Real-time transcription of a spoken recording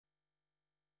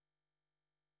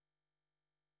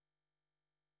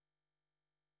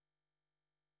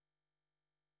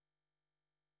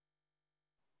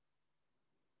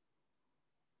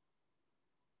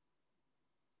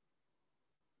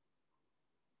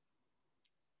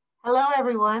Hello,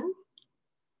 everyone,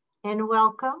 and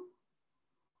welcome.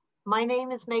 My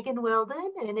name is Megan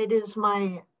Weldon, and it is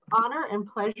my honor and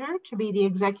pleasure to be the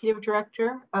Executive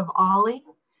Director of OLLI,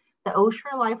 the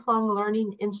Osher Lifelong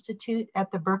Learning Institute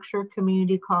at the Berkshire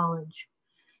Community College.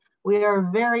 We are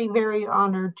very, very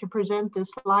honored to present this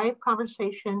live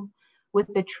conversation with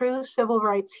the true civil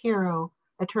rights hero,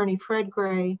 Attorney Fred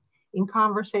Gray, in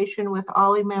conversation with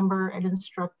OLLI member and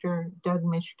instructor, Doug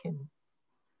Mishkin.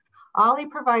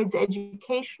 OLLI provides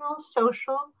educational,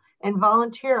 social, and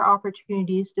volunteer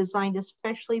opportunities designed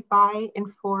especially by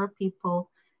and for people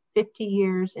 50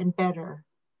 years and better.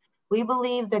 We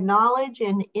believe the knowledge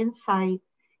and insight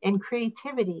and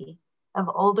creativity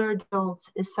of older adults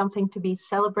is something to be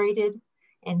celebrated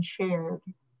and shared.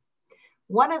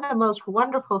 One of the most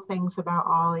wonderful things about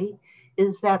OLLI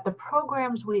is that the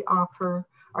programs we offer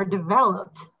are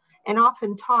developed and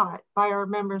often taught by our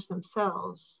members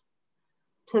themselves.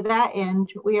 To that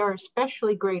end, we are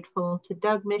especially grateful to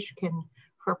Doug Mishkin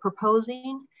for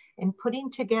proposing and putting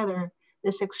together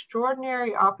this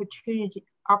extraordinary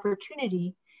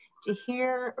opportunity to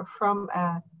hear from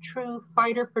a true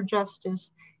fighter for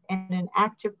justice and an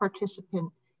active participant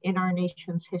in our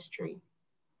nation's history.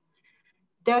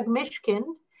 Doug Mishkin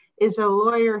is a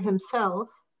lawyer himself,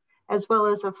 as well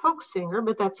as a folk singer,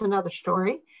 but that's another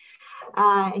story.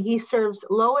 He serves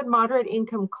low and moderate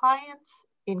income clients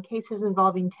in cases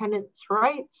involving tenants'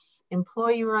 rights,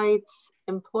 employee rights,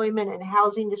 employment and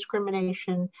housing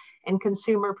discrimination, and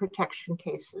consumer protection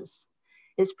cases.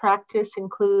 His practice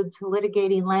includes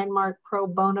litigating landmark pro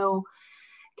bono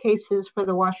cases for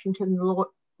the Washington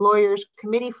Lawyers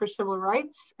Committee for Civil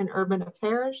Rights and Urban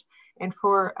Affairs, and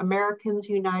for Americans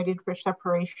United for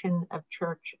Separation of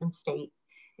Church and State.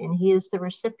 And he is the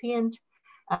recipient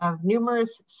of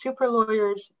numerous super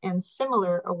lawyers and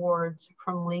similar awards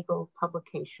from legal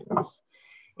publications.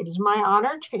 It is my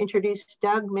honor to introduce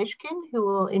Doug Mishkin, who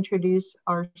will introduce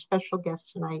our special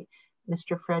guest tonight,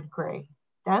 Mr. Fred Gray.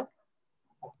 Doug?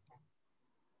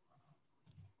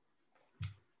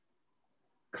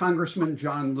 Congressman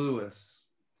John Lewis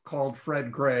called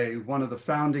Fred Gray one of the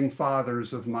founding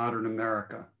fathers of modern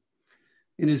America.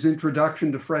 In his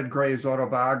introduction to Fred Gray's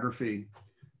autobiography,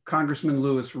 Congressman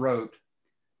Lewis wrote,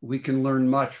 "We can learn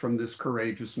much from this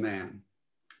courageous man."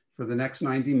 For the next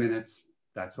 90 minutes,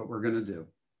 that's what we're going to do.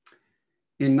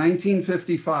 In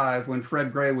 1955, when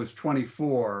Fred Gray was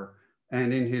 24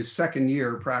 and in his second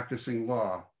year practicing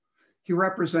law, he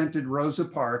represented Rosa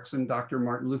Parks and Dr.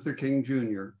 Martin Luther King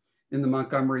Jr. in the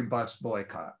Montgomery Bus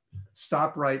boycott.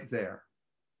 Stop right there.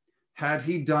 Had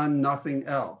he done nothing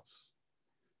else,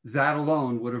 that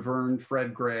alone would have earned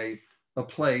Fred Gray a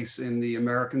place in the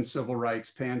American civil rights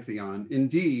pantheon,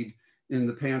 indeed, in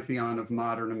the pantheon of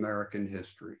modern American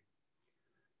history.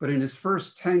 But in his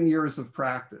first 10 years of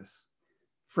practice,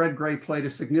 Fred Gray played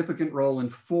a significant role in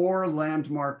 4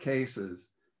 landmark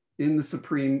cases in the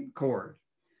Supreme Court.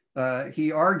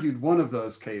 He argued one of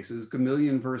those cases,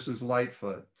 Gomillion versus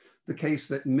Lightfoot, the case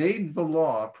that made the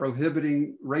law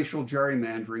prohibiting racial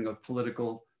gerrymandering of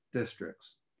political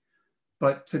districts.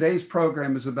 But today's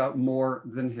program is about more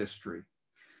than history.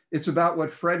 It's about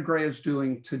what Fred Gray is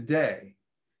doing today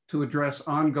to address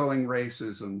ongoing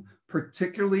racism,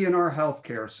 particularly in our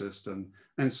healthcare system,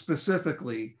 and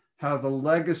specifically how the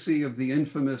legacy of the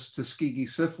infamous Tuskegee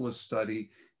Syphilis Study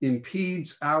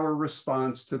impedes our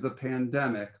response to the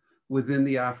pandemic within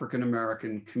the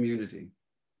African-American community.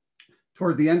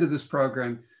 Toward the end of this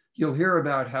program, you'll hear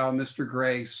about how Mr.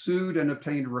 Gray sued and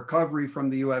obtained recovery from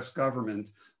the US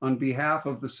government on behalf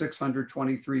of the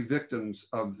 623 victims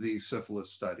of the syphilis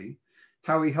study,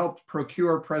 how he helped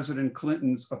procure President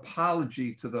Clinton's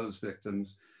apology to those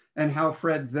victims, and how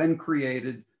Fred then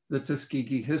created the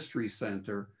Tuskegee History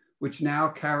Center, which now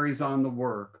carries on the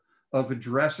work of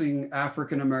addressing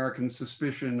African-American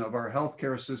suspicion of our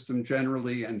healthcare system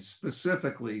generally, and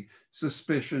specifically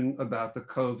suspicion about the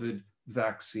COVID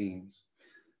vaccines.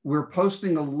 We're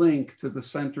posting a link to the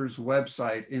center's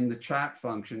website in the chat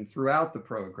function throughout the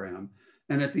program,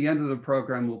 and at the end of the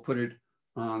program, we'll put it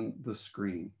on the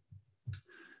screen.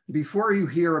 Before you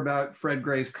hear about Fred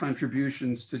Gray's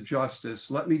contributions to justice,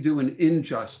 let me do an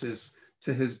injustice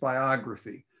to his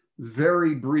biography,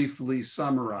 very briefly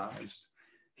summarized.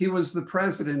 He was the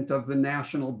president of the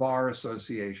National Bar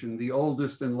Association, the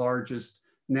oldest and largest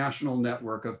national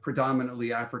network of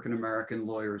predominantly African-American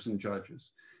lawyers and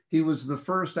judges. He was the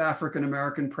first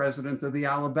African-American president of the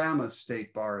Alabama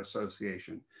State Bar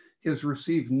Association. He has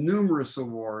received numerous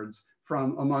awards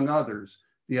from, among others,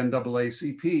 the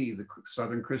NAACP, the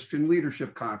Southern Christian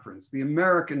Leadership Conference, the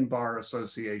American Bar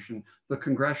Association, the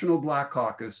Congressional Black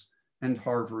Caucus, and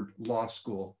Harvard Law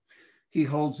School. He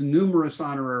holds numerous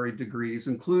honorary degrees,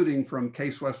 including from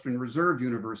Case Western Reserve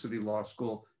University Law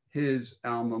School, his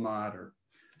alma mater.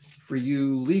 For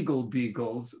you legal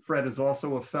beagles, Fred is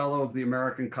also a fellow of the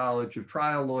American College of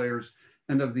Trial Lawyers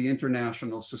and of the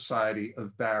International Society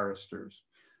of Barristers.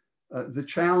 The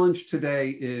challenge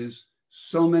today is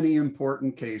so many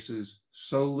important cases,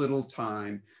 so little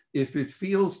time. If it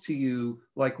feels to you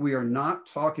like we are not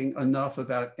talking enough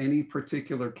about any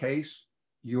particular case,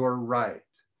 you're right.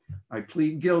 I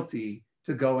plead guilty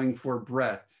to going for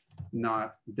breadth,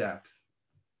 not depth.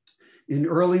 In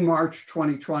early March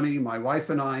 2020, my wife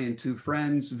and I and two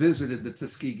friends visited the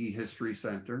Tuskegee History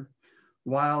Center.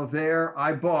 While there,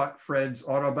 I bought Fred's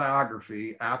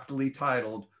autobiography, aptly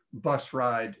titled Bus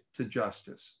Ride to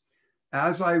Justice.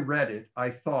 As I read it, I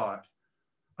thought,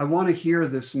 I want to hear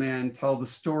this man tell the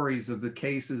stories of the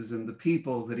cases and the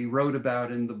people that he wrote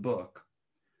about in the book.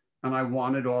 And I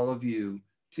wanted all of you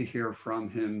to hear from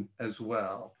him as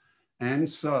well. And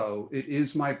so it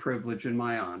is my privilege and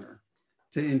my honor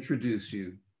to introduce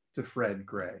you to Fred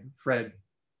Gray. Fred,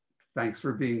 thanks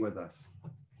for being with us.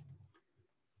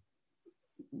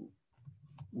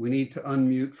 We need to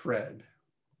unmute Fred.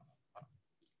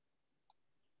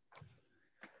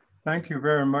 Thank you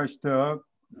very much, Doug.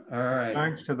 All right.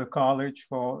 Thanks to the college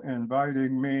for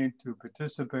inviting me to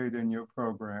participate in your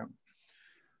program.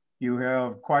 You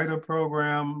have quite a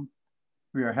program.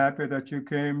 We are happy that you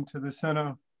came to the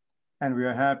center, and we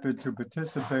are happy to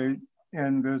participate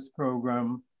in this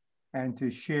program and to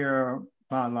share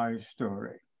my life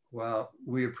story. Well,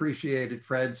 we appreciate it,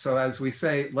 Fred. So as we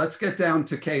say, let's get down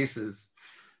to cases.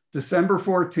 December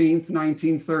 14th,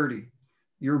 1930,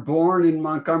 you're born in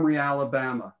Montgomery,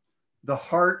 Alabama, the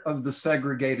heart of the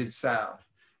segregated South.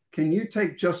 Can you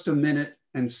take just a minute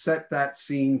and set that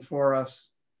scene for us?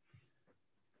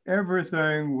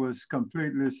 Everything was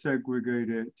completely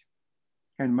segregated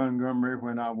in Montgomery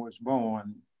when I was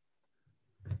born.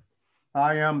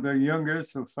 I am the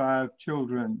youngest of 5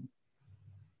 children.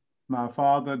 My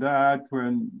father died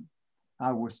when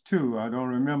I was 2. I don't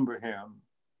remember him.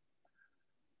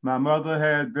 My mother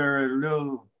had very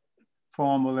little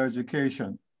formal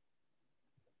education.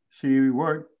 She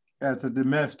worked as a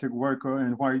domestic worker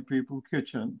in white people's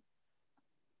kitchen.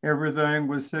 Everything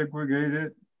was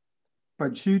segregated,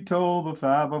 but she told the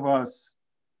 5 of us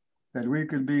that we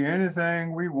could be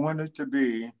anything we wanted to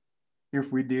be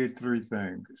if we did 3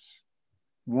 things.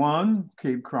 1,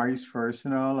 keep Christ first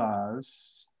in our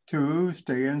lives. 2,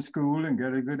 stay in school and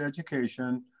get a good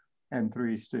education. And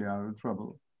 3, stay out of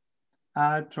trouble.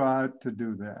 I tried to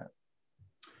do that.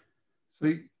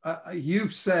 So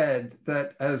you've said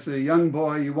that as a young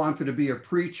boy, you wanted to be a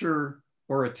preacher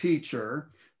or a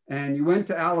teacher, and you went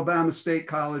to Alabama State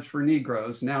College for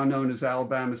Negroes, now known as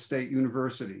Alabama State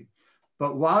University.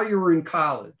 But while you were in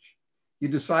college, you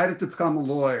decided to become a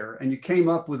lawyer, and you came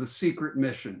up with a secret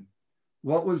mission.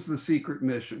 What was the secret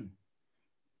mission?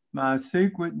 My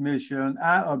secret mission,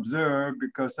 I observed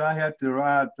because I had to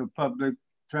ride the public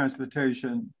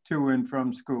transportation to and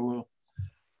from school.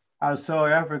 I saw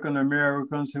African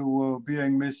Americans who were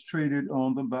being mistreated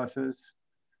on the buses.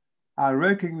 I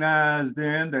recognized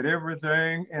then that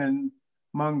everything in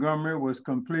Montgomery was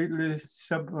completely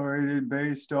separated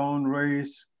based on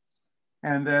race,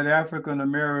 and that African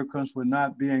Americans were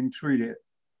not being treated.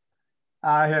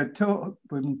 I had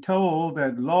been told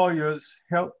that lawyers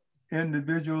help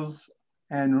individuals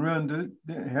and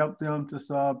help them to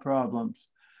solve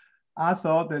problems. I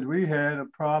thought that we had a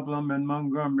problem in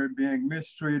Montgomery being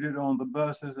mistreated on the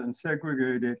buses and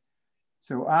segregated.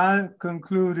 So I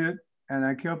concluded, and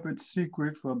I kept it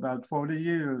secret for about 40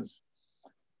 years,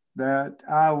 that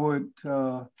I would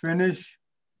finish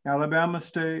Alabama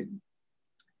State,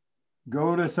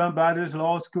 go to somebody's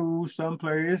law school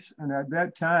someplace, and at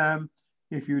that time,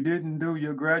 if you didn't do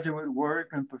your graduate work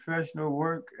and professional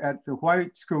work at the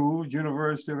white schools,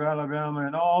 University of Alabama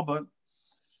and Auburn,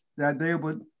 that they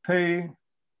would pay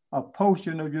a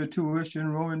portion of your tuition,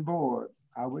 room and board.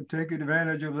 I would take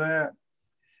advantage of that,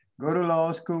 go to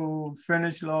law school,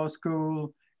 finish law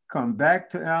school, come back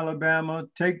to Alabama,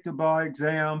 take the bar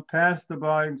exam, pass the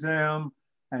bar exam,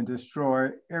 and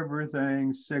destroy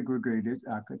everything segregated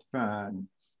I could find.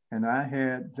 And I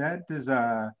had that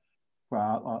desire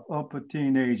while an upper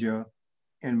teenager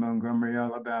in Montgomery,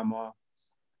 Alabama,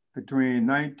 between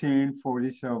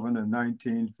 1947 and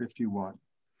 1951.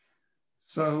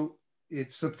 So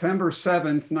it's September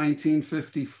 7th,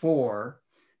 1954.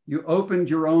 You opened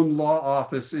your own law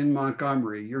office in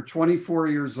Montgomery. You're 24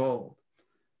 years old.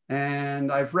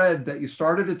 And I've read that you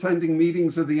started attending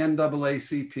meetings of the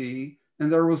NAACP,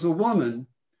 and there was a woman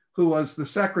who was the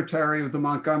secretary of the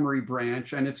Montgomery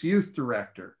branch and its youth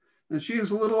director. and she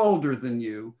is a little older than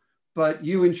you, but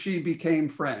you and she became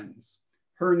friends.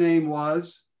 Her name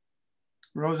was?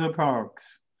 Rosa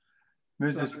Parks.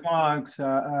 Mrs. Parks,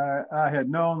 I had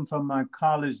known from my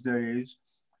college days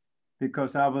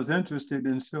because I was interested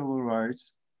in civil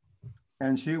rights,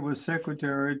 and she was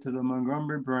secretary to the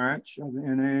Montgomery branch of the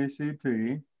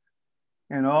NAACP,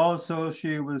 and also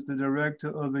she was the director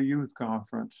of the youth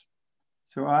conference.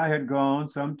 So I had gone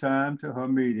sometime to her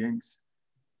meetings,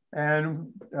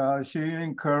 and she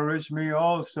encouraged me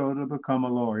also to become a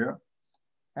lawyer.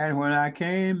 And when I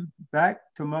came back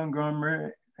to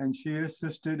Montgomery and she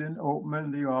assisted in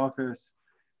opening the office,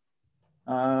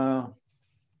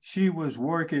 she was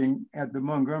working at the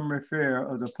Montgomery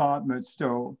Fair, a department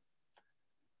store,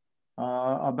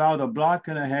 about a block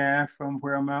and a half from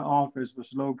where my office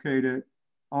was located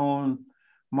on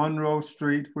Monroe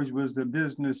Street, which was the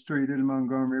business street in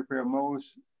Montgomery where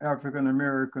most African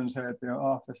Americans had their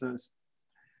offices.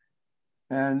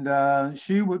 And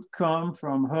she would come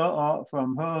from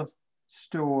her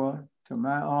store to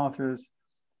my office,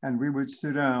 and we would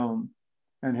sit down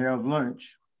and have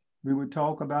lunch. We would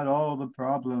talk about all the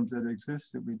problems that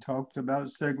existed. We talked about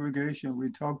segregation. We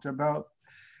talked about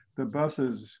the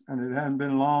buses, and it hadn't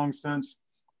been long since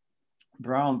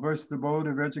Brown versus the Board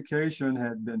of Education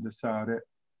had been decided.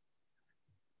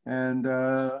 And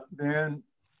then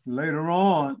later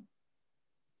on,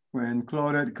 when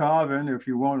Claudette Colvin, if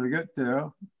you want to get there,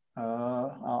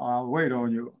 I'll wait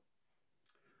on you.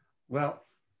 Well,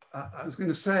 I was going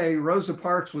to say, Rosa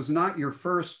Parks was not your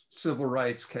first civil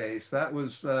rights case. That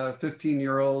was a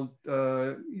 15-year-old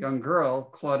young girl,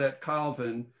 Claudette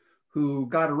Colvin, who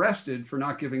got arrested for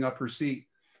not giving up her seat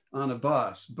on a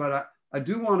bus. But I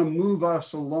do want to move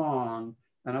us along,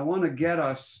 and I want to get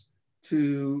us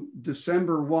to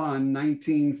December 1,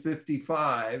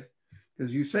 1955,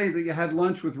 because you say that you had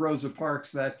lunch with Rosa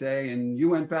Parks that day and you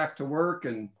went back to work,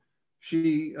 and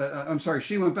she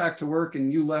went back to work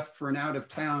and you left for an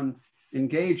out-of-town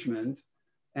engagement.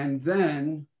 And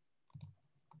then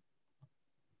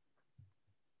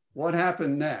what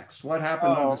happened next? What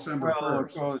happened on December 1st?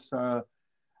 Of course,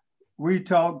 we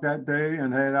talked that day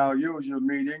and had our usual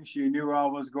meeting. She knew I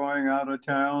was going out of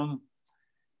town,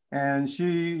 and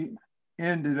she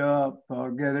ended up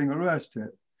getting arrested.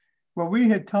 Well, we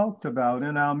had talked about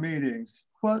in our meetings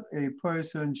what a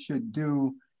person should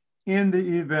do in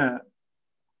the event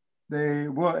they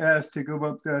were asked to give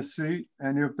up their seat,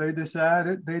 and if they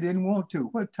decided they didn't want to,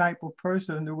 what type of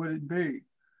person would it be?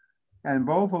 And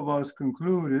both of us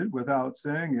concluded, without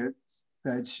saying it,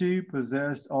 that she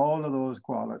possessed all of those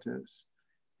qualities.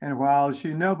 And while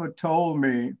she never told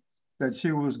me that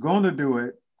she was going to do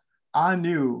it, I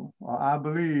knew, or I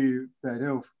believed, that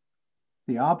if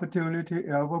the opportunity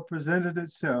ever presented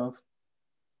itself,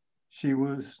 she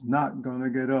was not going to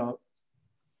get up.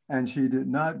 And she did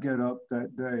not get up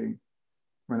that day.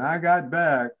 When I got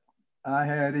back, I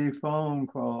had a phone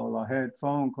call. I had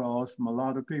phone calls from a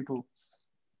lot of people,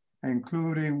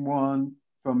 including one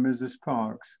from Mrs.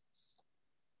 Parks.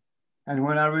 And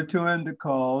when I returned the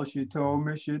call, she told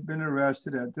me she'd been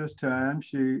arrested. At this time,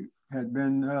 she had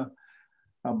been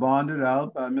bonded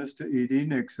out by Mr. E.D.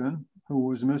 Nixon, who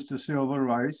was Mr. Civil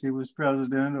Rights. He was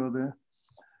president of the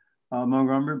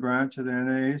Montgomery branch of the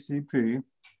NAACP.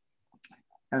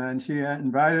 And she had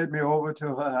invited me over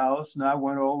to her house, and I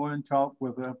went over and talked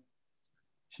with her.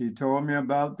 She told me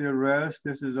about the arrest.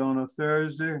 This is on a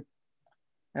Thursday,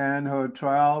 and her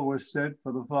trial was set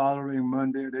for the following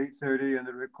Monday at 8:30 in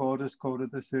the Recorder's Court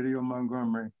of the city of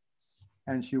Montgomery.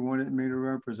 And she wanted me to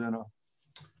represent her.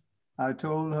 I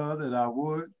told her that I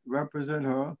would represent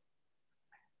her.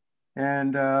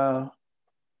 And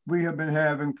we have been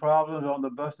having problems on the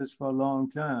buses for a long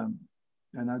time.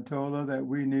 And I told her that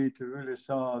we need to really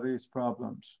solve these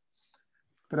problems.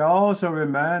 But I also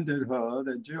reminded her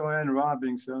that Joanne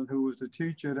Robinson, who was the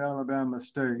teacher at Alabama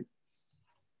State,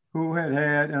 who had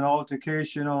had an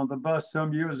altercation on the bus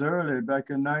some years earlier, back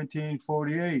in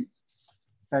 1948,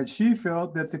 that she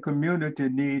felt that the community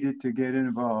needed to get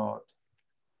involved.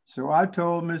 So I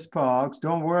told Ms. Parks,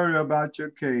 don't worry about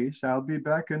your case. I'll be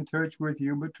back in touch with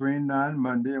you between 9 and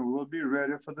Monday, and we'll be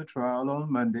ready for the trial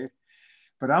on Monday.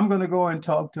 But I'm going to go and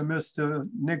talk to Mr.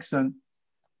 Nixon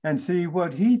and see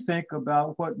what he thinks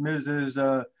about what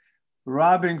Mrs.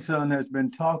 Robinson has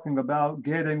been talking about,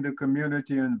 getting the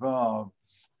community involved.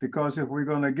 Because if we're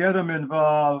going to get them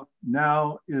involved,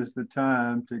 now is the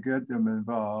time to get them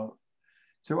involved.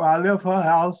 So I left her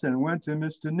house and went to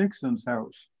Mr. Nixon's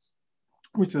house,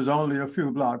 which was only a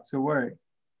few blocks away.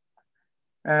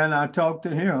 And I talked to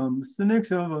him. Mr.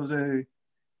 Nixon was a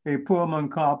Pullman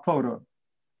car porter.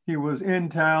 He was in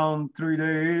town 3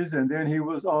 days, and then he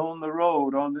was on the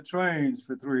road on the trains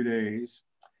for 3 days.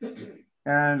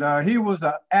 And he was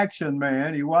an action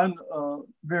man. He wasn't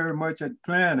very much at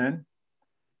planning.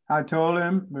 I told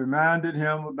him, reminded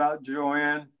him about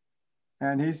Joanne,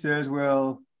 and he says,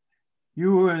 well,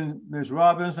 you and Ms.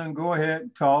 Robinson, go ahead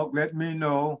and talk, let me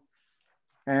know,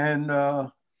 and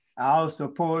I'll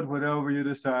support whatever you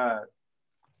decide.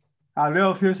 I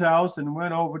left his house and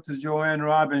went over to Joanne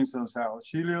Robinson's house.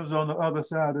 She lives on the other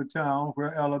side of town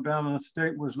where Alabama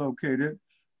State was located,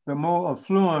 the more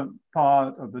affluent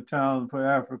part of the town for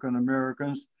African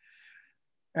Americans.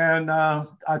 And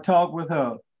I talked with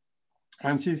her,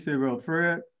 and she said, well,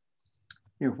 Fred,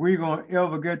 if we're gonna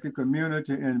ever get the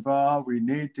community involved, we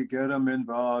need to get them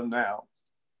involved now.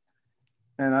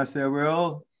 And I said,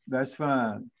 well, that's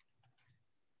fine.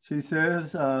 She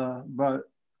says, but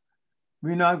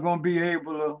we're not gonna be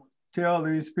able to tell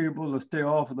these people to stay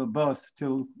off of the bus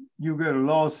till you get a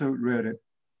lawsuit ready.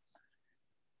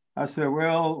 I said,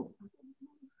 well,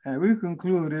 and we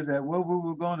concluded that what we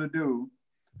were gonna do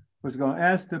was gonna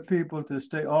ask the people to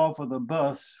stay off of the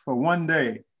bus for 1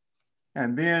 day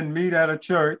and then meet at a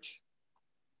church,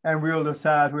 and we'll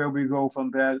decide where we go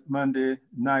from that Monday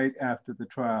night after the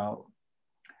trial.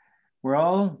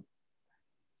 Well,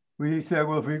 we said,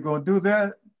 well, if we're gonna do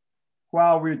that,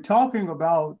 while we're talking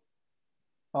about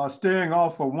staying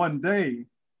off for 1 day,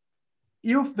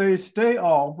 if they stay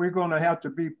off, we're gonna have to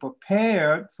be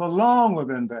prepared for longer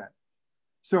than that.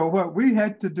 So what we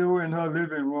had to do in her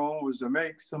living room was to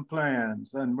make some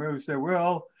plans. And we said,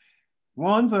 well,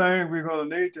 one thing we're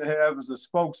gonna need to have is a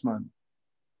spokesman,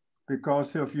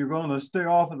 because if you're gonna stay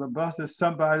off of the buses,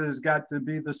 somebody's got to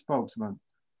be the spokesman.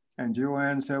 And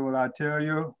Joanne said, well, I tell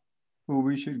you who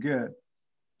we should get.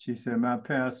 She said, my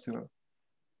pastor,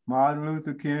 Martin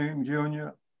Luther King Jr.,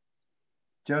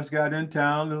 just got in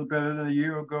town a little better than a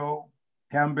year ago,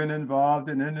 haven't been involved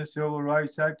in any civil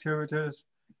rights activities,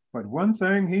 but one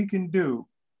thing he can do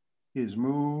is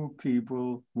move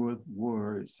people with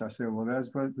words. I said, well, that's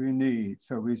what we need.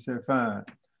 So we said, fine.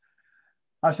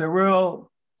 I said,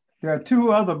 well, there are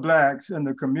 2 other Blacks in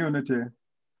the community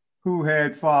who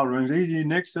had followings. E.D.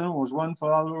 Nixon was one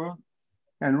follower,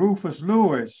 and Rufus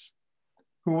Lewis,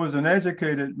 who was an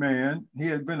educated man. He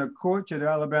had been a coach at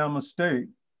Alabama State.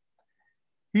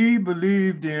 He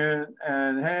believed in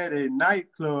and had a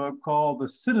nightclub called the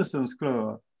Citizens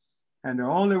Club. And the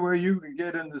only way you could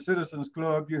get in the Citizens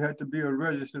Club, you had to be a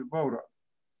registered voter.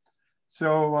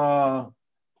 So,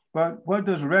 but what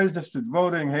does registered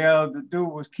voting have to do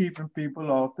with keeping people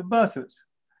off the buses?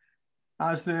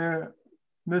 I said,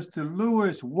 Mr.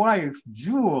 Lewis' wife,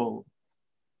 Jewel,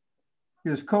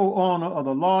 is co-owner of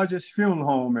the largest funeral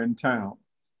home in town.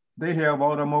 They have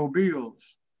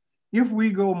automobiles. If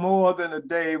we go more than a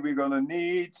day, we're gonna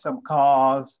need some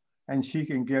cars, and she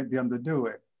can get them to do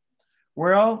it.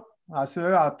 Well, I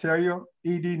said, I'll tell you,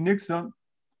 E.D. Nixon,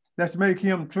 let's make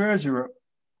him treasurer,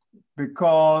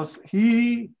 because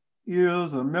he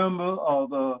is a member of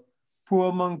the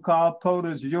Pullman Car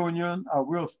Porters Union.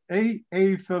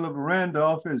 A. Philip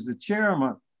Randolph is the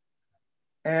chairman,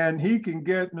 and he can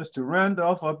get Mr.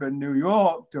 Randolph up in New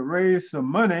York to raise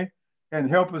some money and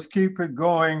help us keep it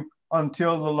going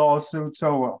until the lawsuit's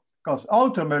over, because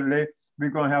ultimately we're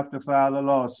gonna have to file a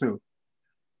lawsuit.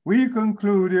 We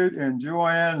concluded in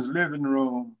Joanne's living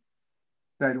room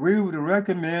that we would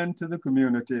recommend to the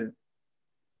community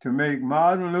to make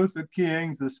Martin Luther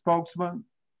King the spokesman,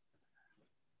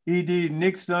 E.D.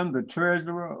 Nixon the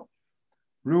treasurer,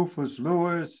 Rufus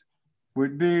Lewis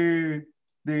would be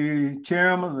the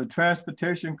chairman of the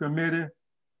Transportation Committee,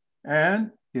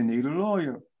 and you need a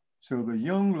lawyer. So the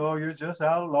young lawyer just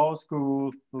out of law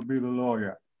school will be the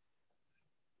lawyer.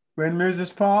 When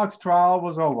Mrs. Parks' trial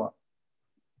was over,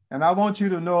 and I want you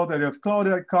to know that if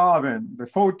Claudette Colvin, the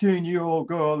 14-year-old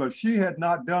girl, if she had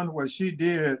not done what she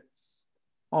did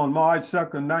on March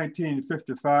 2nd,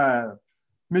 1955,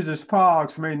 Mrs.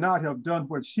 Parks may not have done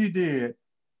what she did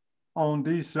on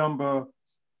December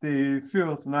the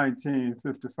 5th,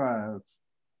 1955.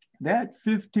 That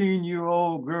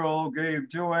 15-year-old girl gave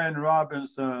Joanne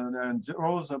Robinson and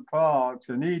Rosa Parks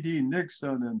and E.D.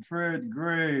 Nixon and Fred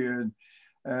Gray and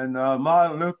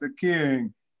Martin Luther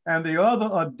King and the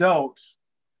other adults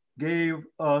gave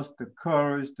us the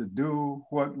courage to do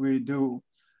what we do.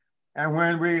 And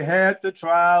when we had the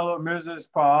trial of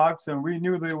Mrs. Parks and we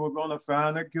knew they were gonna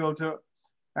find her guilty,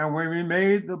 and when we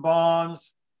made the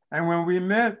bonds, and when we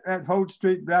met at Holt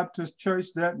Street Baptist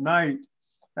Church that night,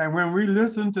 and when we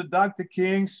listened to Dr.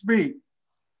 King speak,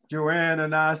 Joanne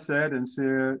and I sat and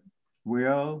said,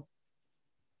 well,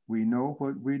 we know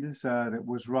what we decided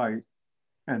was right,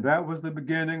 And that was the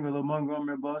beginning of the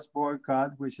Montgomery Bus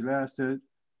boycott, which lasted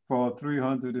for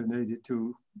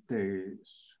 382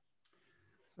 days.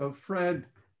 So Fred,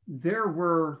 there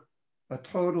were a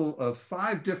total of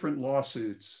 5 different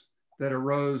lawsuits that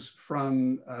arose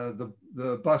from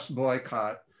the bus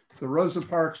boycott. The Rosa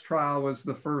Parks trial was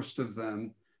the first of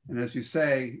them. And as you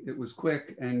say, it was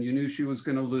quick and you knew she was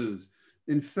going to lose.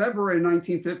 In February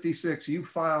 1956, you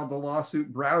filed the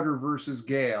lawsuit Browder versus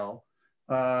Gale,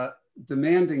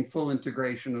 demanding full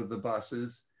integration of the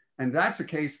buses. And that's a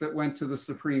case that went to the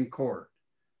Supreme Court.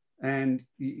 And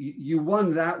you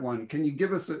won that one. Can you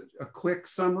give us a quick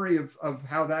summary of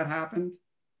how that happened?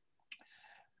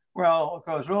 Well,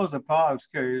 because Rosa Parks'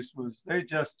 case was, they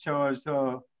just charged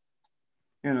her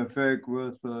in effect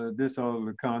with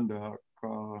disorderly conduct.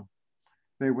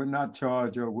 They would not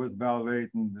charge her with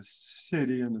violating the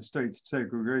city and the state's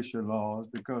segregation laws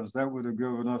because that would have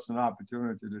given us an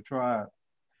opportunity to try it.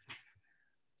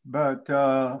 But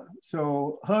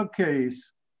so her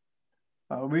case,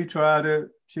 we tried it,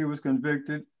 she was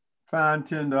convicted, fined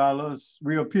 $10,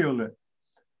 we appealed it.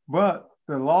 But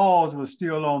the laws were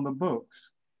still on the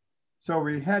books. So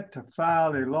we had to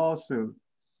file a lawsuit.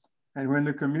 And when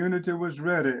the community was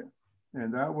ready,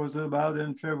 and that was about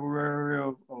in February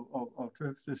of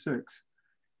 56,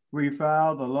 we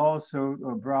filed the lawsuit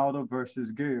of Browder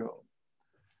versus Gale.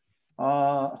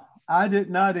 I did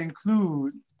not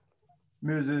include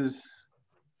Mrs.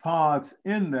 Parks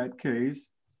in that case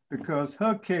because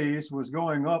her case was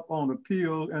going up on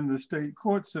appeal in the state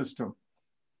court system.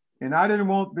 And I didn't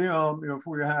want them, if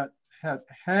we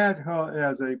had her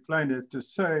as a plaintiff, to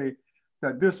say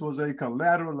that this was a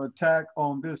collateral attack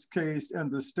on this case in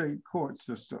the state court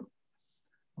system.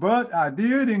 But I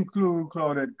did include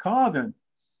Claudette Colvin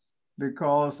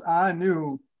because I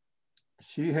knew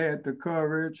she had the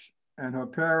courage and her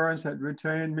parents had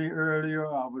retained me earlier.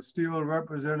 I was still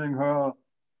representing her.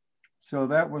 So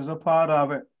that was a part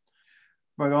of it.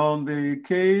 But on the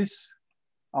case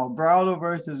of Browder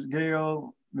versus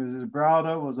Gale, Mrs.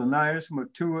 Browder was a nice,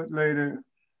 mature lady,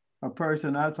 a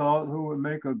person I thought who would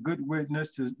make a good witness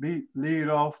to lead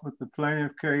off with the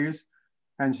plaintiff case.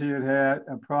 And she had had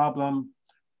a problem.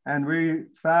 And we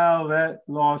filed that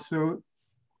lawsuit,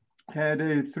 had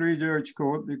a 3-judge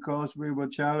court because we were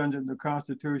challenging the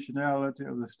constitutionality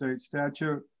of the state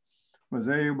statute, was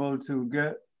able to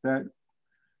get that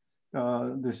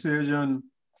decision.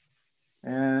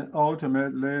 And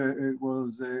ultimately it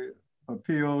was an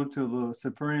appeal to the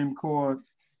Supreme Court.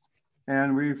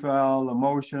 And we filed a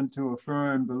motion to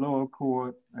affirm the lower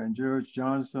court, and Judge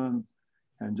Johnson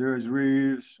and Judge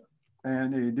Reeves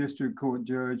and a district court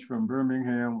judge from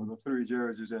Birmingham were the 3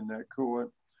 judges in that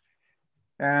court.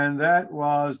 And that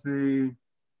was the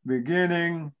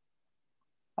beginning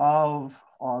of,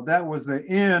 or that was the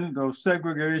end of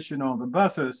segregation on the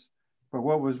buses. But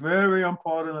what was very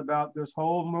important about this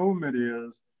whole movement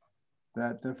is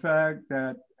that the fact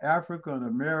that African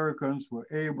Americans were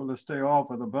able to stay off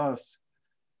of the bus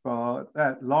for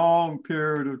that long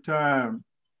period of time.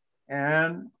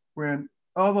 And when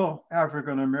other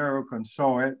African Americans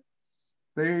saw it,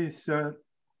 they said,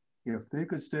 if they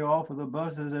could stay off of the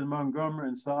buses in Montgomery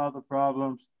and solve the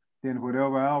problems, then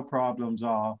whatever our problems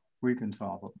are, we can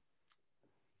solve them.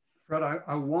 Fred,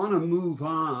 I want to move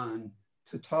on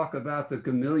to talk about the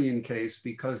Gomillion case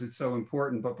because it's so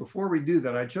important. But before we do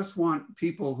that, I just want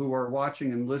people who are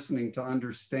watching and listening to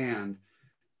understand,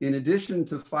 in addition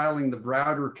to filing the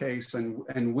Browder case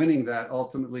and winning that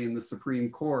ultimately in the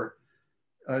Supreme Court,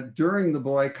 during the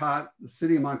boycott, the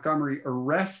city of Montgomery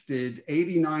arrested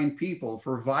 89 people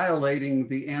for violating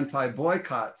the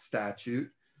anti-boycott statute.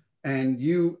 And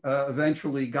you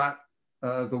eventually got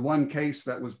the one case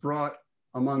that was brought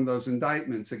among those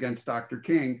indictments against Dr.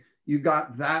 King. You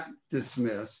got that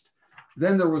dismissed.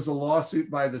 Then there was a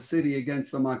lawsuit by the city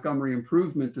against the Montgomery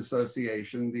Improvement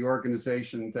Association, the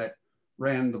organization that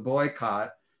ran the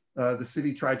boycott. The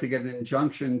city tried to get an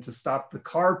injunction to stop the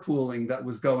carpooling that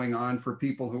was going on for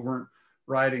people who weren't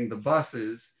riding the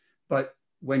buses. But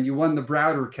when you won the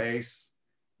Browder case,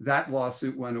 that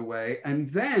lawsuit went away. And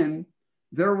then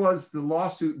there was the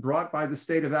lawsuit brought by the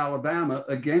state of Alabama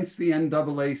against the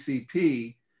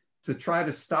NAACP to try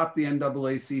to stop the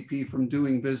NAACP from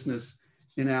doing business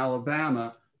in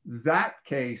Alabama. That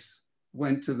case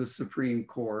went to the Supreme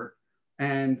Court.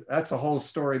 And that's a whole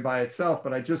story by itself,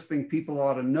 but I just think people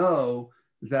ought to know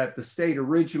that the state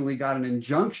originally got an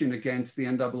injunction against the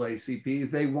NAACP.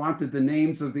 They wanted the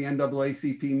names of the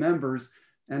NAACP members.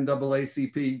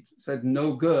 NAACP said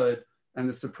no good, and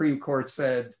the Supreme Court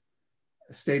said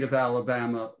the state of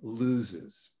Alabama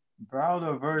loses.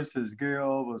 Browder versus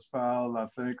Gill was filed, I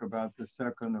think, about the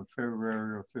 2nd of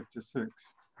February of '56.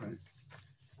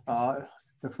 Right.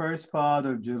 The first part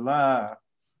of July,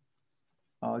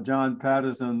 John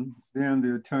Patterson, then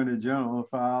the Attorney General,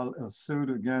 filed a suit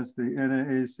against the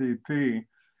NAACP.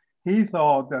 He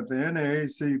thought that the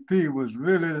NAACP was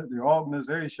really the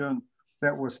organization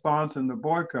that was sponsoring the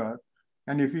boycott.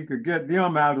 And if he could get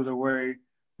them out of the way,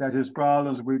 that his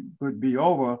problems would be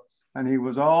over. And he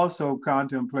was also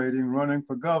contemplating running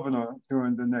for governor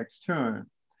during the next term.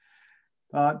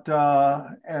 But,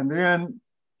 and then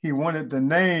he wanted the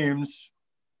names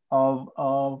of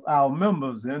our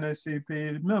members,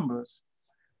 NAACP members.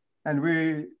 And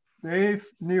they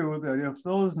knew that if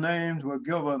those names were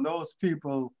given, those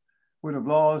people would have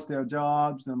lost their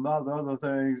jobs and a lot of other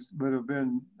things would have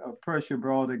been pressure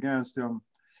brought against them.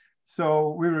 So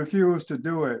we refused to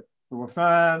do it. We were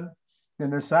fined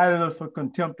and they cited us for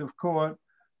contempt of court,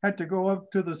 had to go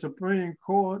up to the Supreme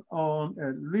Court on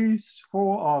at least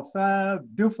 4 or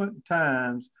 5 different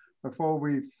times before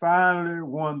we finally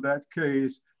won that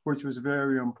case, which was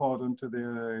very important to the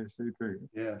NAACP.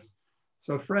 Yes.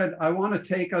 So Fred, I want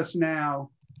to take us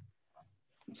now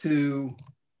to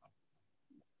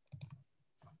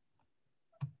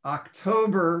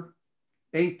October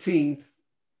 18th,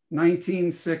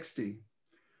 1960,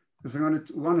 because I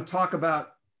want to talk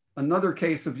about another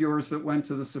case of yours that went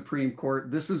to the Supreme Court.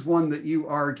 This is one that you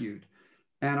argued.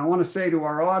 And I want to say to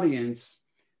our audience,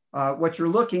 what you're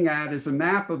looking at is a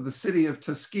map of the city of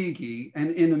Tuskegee.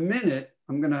 And in a minute,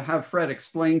 I'm going to have Fred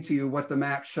explain to you what the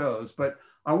map shows. But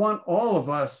I want all of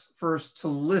us first to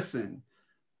listen,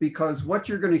 because what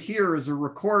you're going to hear is a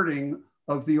recording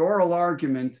of the oral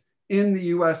argument in the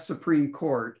US Supreme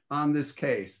Court on this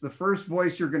case. The first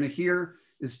voice you're going to hear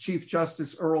is Chief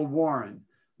Justice Earl Warren.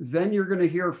 Then you're going to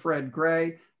hear Fred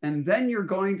Gray, and then you're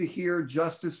going to hear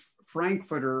Justice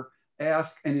Frankfurter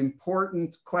ask an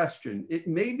important question. It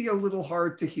may be a little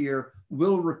hard to hear.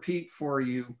 We'll repeat for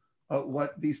you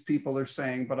what these people are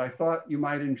saying, but I thought you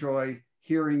might enjoy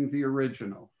hearing the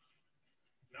original.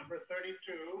 Number 32,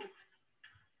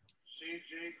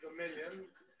 C.G. Gomillion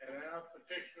and our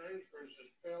petitioners versus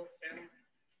Phil M.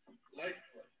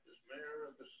 Lightfoot as mayor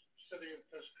of the city of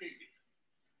Tuskegee.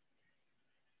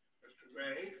 Mr.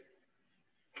 Gray.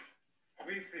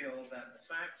 We feel that the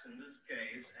facts in this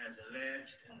case, as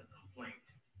alleged in the complaint,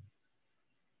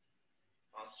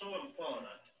 are so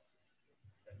important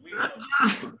that we have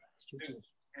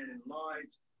an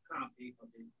enlarged copy of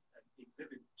the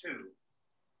Exhibit 2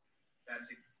 that's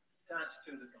attached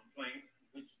to the complaint,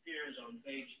 which appears on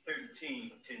page 13,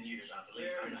 10 years, I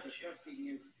believe. I'm not sure.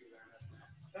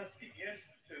 Tuskegee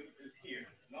Institute is here,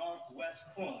 northwest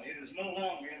corner. It is no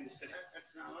longer in the city.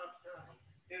 That's now outside.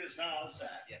 It is now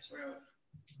outside, yes. Well,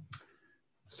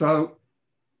 so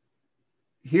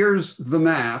here's the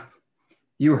map.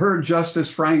 You heard Justice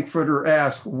Frankfurter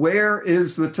ask, where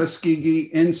is the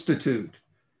Tuskegee Institute?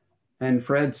 And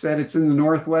Fred said it's in the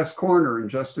northwest corner. And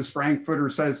Justice Frankfurter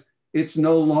says it's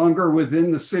no longer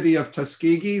within the city of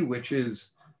Tuskegee, which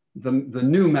is the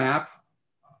new map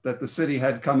that the city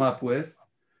had come up with.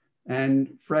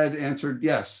 And Fred answered,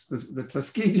 yes, the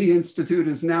Tuskegee Institute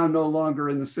is now no longer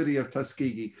in the city of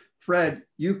Tuskegee. Fred,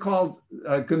 you called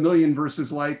Gomillion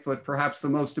versus Lightfoot perhaps the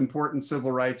most important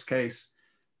civil rights case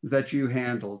that you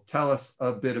handled. Tell us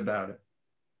a bit about it.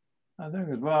 I think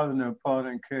it's rather an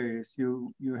important case.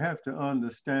 You have to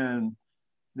understand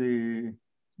the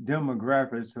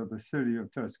demographics of the city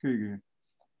of Tuskegee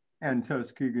and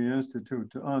Tuskegee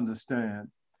Institute to understand.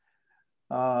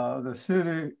 The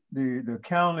city, the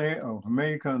county of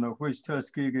Macon, of which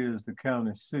Tuskegee is the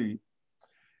county seat,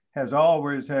 has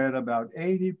always had about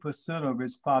 80% of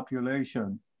its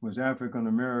population was African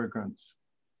Americans.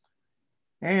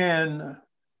 And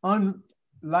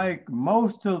unlike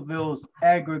most of those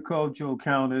agricultural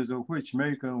counties, of which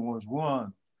Macon was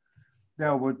one,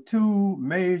 there were 2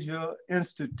 major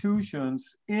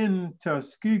institutions in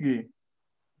Tuskegee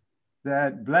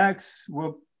that Blacks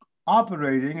were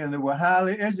operating, and they were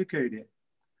highly educated.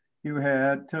 You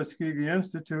had Tuskegee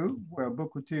Institute, where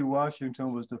Booker T.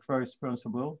 Washington was the first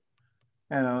principal,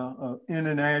 and an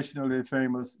internationally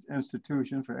famous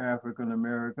institution for African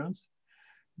Americans.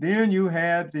 Then you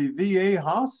had the VA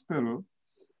hospital,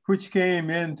 which came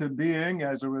into being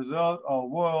as a result of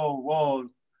World War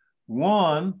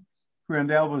I, when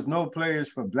there was no place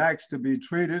for Blacks to be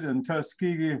treated, and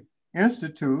Tuskegee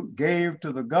Institute gave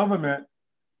to the government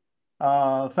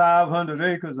 500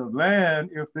 acres of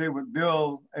land if they would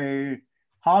build a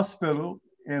hospital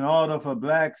in order for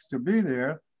Blacks to be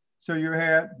there. So you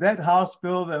had that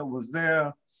hospital that was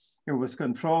there. It was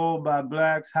controlled by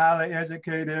Blacks, highly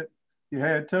educated. You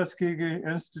had Tuskegee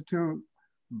Institute,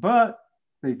 but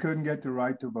they couldn't get the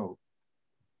right to vote.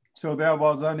 So there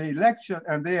was an election,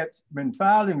 and they had been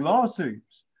filing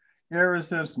lawsuits ever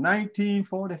since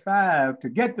 1945 to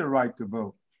get the right to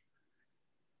vote.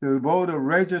 The voter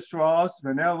registrars,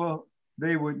 whenever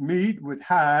they would meet, would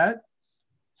hide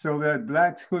so that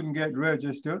Blacks couldn't get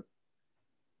registered.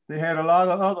 They had a lot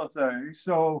of other things.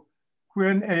 So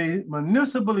when a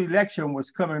municipal election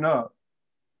was coming up,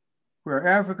 where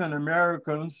African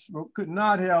Americans could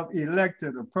not have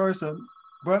elected a person,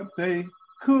 but they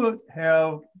could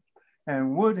have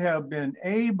and would have been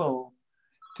able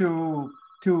to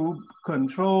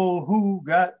control who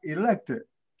got elected.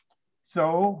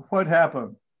 So what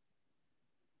happened?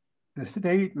 The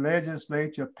state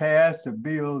legislature passed a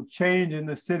bill changing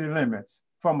the city limits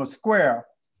from a square,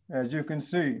 as you can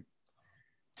see,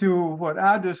 to what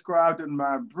I described in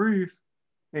my brief,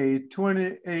 a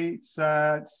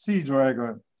 28-side sea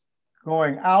dragon,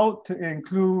 going out to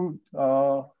include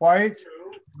whites,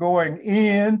 going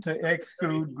in to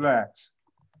exclude Blacks.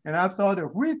 And I thought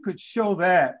if we could show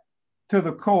that to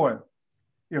the court,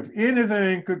 if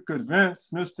anything could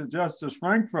convince Mr. Justice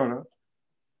Frankfurter,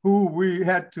 who we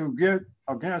had to get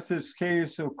against his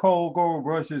case of Cold Gold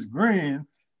versus Green,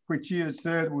 which he had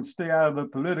said would stay out of the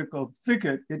political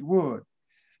thicket, it would.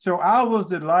 So I was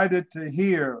delighted to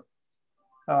hear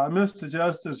Mr.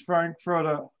 Justice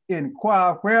Frankfurter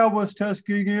inquire, where was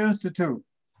Tuskegee Institute?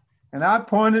 And I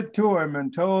pointed to him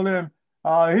and told him,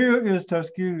 here is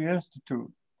Tuskegee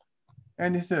Institute.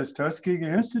 And he says, Tuskegee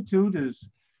Institute is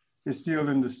still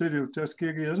in the city of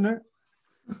Tuskegee, isn't it?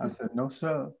 I said, no,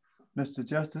 sir. Mr.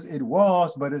 Justice, it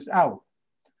was, but it's out.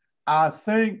 I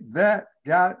think that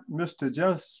got Mr.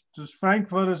 Justice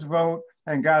Frankfurter's vote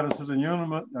and got us to the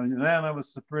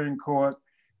unanimous Supreme Court.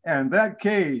 And that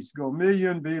case,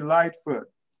 Gomillion v. Lightfoot,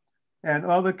 and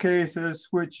other cases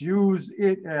which use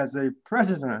it as a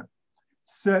precedent,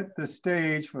 set the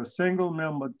stage for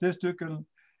single-member districting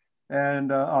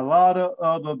and a lot of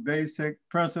other basic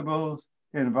principles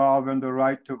involving the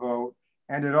right to vote.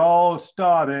 And it all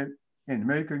started in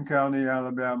Macon County,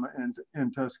 Alabama, and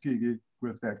in Tuskegee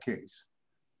with that case.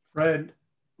 Fred,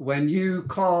 when you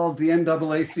called the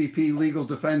NAACP Legal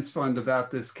Defense Fund about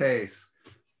this case,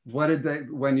 what did they,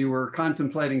 when you were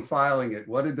contemplating filing it,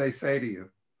 what did they say to you?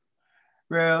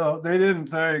 Well, they didn't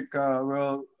think,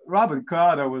 well, Robert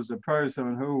Carter was the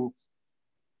person who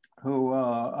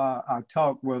I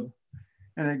talked with,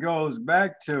 and it goes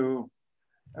back to,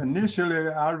 initially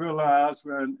I realized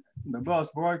when the bus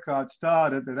boycott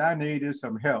started that I needed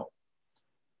some help.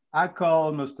 I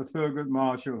called Mr. Thurgood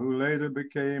Marshall, who later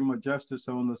became a justice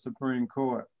on the Supreme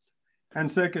Court,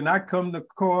 and said, can I come to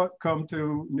court, come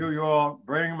to New York,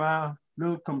 bring my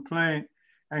little complaint,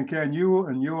 and can you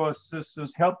and your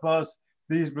assistants help us,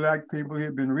 these Black people? He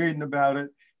had been reading about it,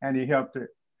 and he helped it.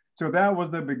 So that was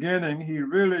the beginning. He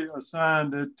really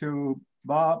assigned it to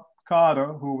Bob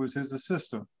Carter, who was his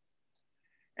assistant.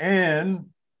 And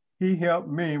he helped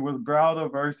me with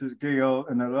Browder versus Gale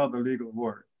and that other legal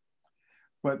work.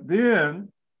 But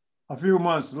then a few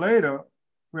months later,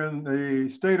 when the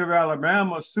state of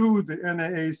Alabama sued the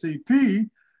NAACP,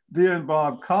 then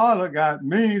Bob Carter got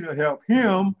me to help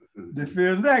him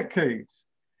defend that case.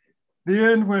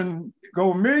 Then when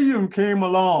Gomillion came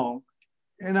along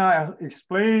and I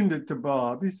explained it to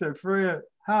Bob, he said, Fred,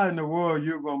 how in the world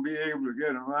you gonna be able to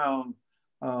get around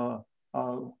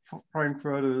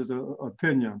Frankfurter's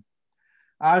opinion?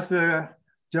 I said,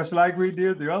 just like we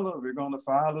did the other, we're gonna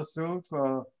file a suit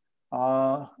for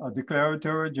a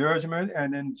declaratory judgment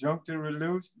and injunctive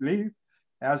relief,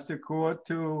 ask the court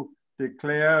to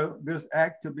declare this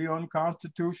act to be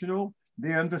unconstitutional,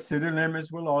 then the city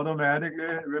limits will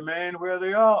automatically remain where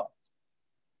they are.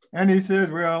 And he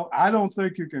said, well, I don't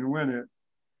think you can win it,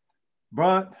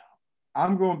 but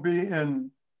I'm gonna be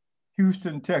in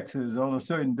Houston, Texas on a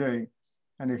certain day.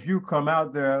 And if you come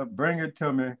out there, bring it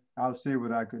to me, I'll see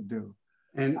what I could do.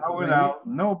 And I went out,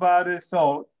 nobody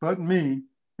thought but me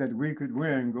that we could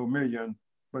win Gomillion,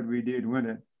 but we did win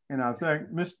it. And I think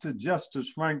Mr. Justice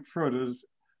Frankfurter's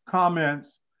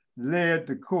comments led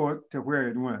the court to where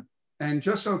it went. And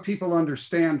just so people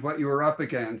understand what you were up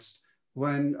against,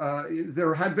 when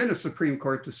there had been a Supreme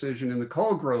Court decision in the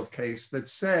Colgrove case that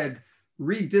said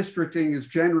redistricting is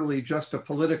generally just a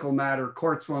political matter,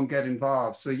 courts won't get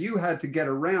involved. So you had to get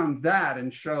around that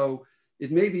and show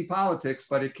it may be politics,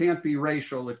 but it can't be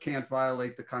racial, it can't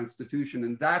violate the Constitution.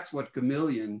 And that's what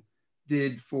Gomillion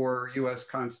did for US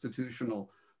constitutional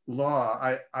law.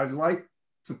 I'd like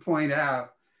to point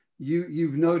out,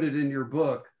 you've noted in your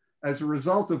book, as a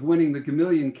result of winning the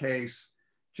Gomillion case,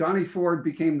 Johnny Ford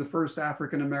became the first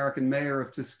African-American mayor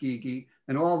of Tuskegee,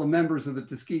 and all the members of the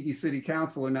Tuskegee City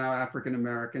Council are now African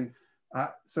American.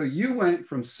 So you went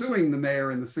from suing the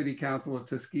mayor and the City Council of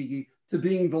Tuskegee to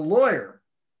being the lawyer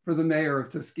for the mayor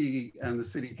of Tuskegee and the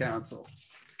City Council.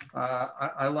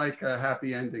 I like a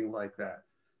happy ending like that.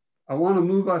 I want to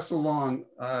move us along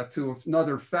to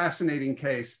another fascinating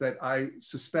case that I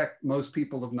suspect most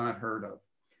people have not heard of.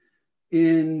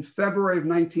 In February of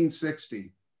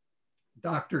 1960,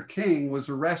 Dr. King was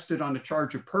arrested on a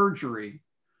charge of perjury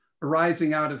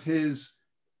arising out of his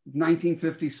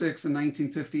 1956 and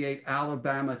 1958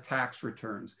 Alabama tax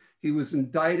returns. He was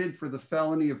indicted for the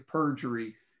felony of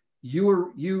perjury.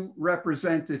 You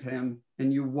represented him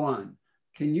and you won.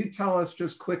 Can you tell us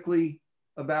just quickly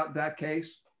about that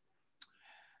case?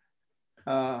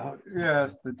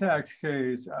 Yes, the tax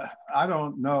case, I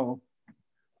don't know,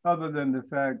 other than the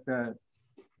fact that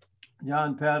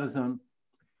John Patterson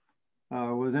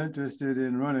was interested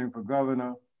in running for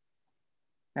governor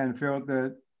and felt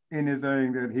that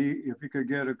anything that if he could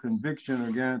get a conviction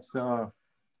against Dr.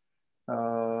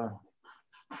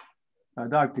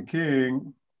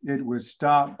 King, it would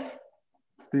stop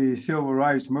the civil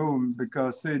rights movement,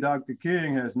 because see, Dr.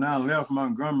 King has now left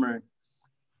Montgomery,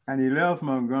 and he left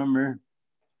Montgomery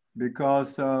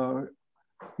because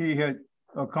he had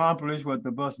accomplished what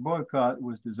the bus boycott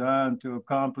was designed to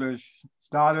accomplish,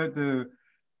 started the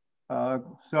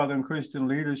Southern Christian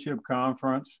Leadership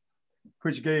Conference,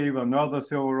 which gave another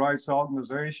civil rights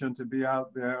organization to be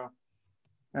out there.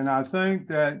 And I think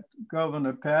that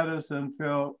Governor Patterson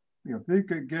felt if he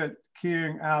could get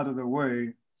King out of the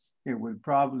way, it would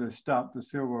probably stop the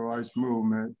civil rights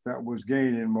movement that was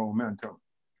gaining momentum.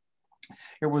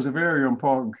 It was a very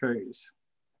important case.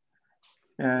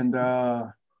 And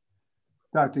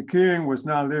Dr. King was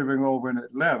now living over in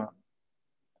Atlanta.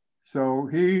 So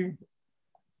he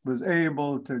was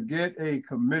able to get a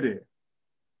committee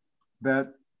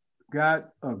that got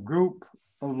a group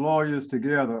of lawyers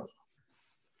together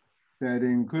that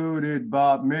included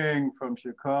Bob Ming from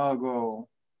Chicago,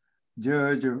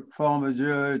 former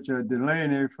Judge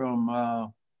Delaney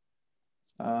from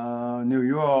New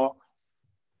York,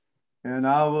 and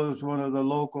I was one of the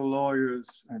local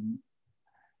lawyers.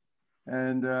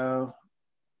 And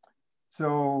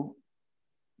so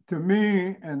to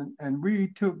me, and we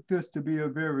took this to be a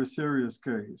very serious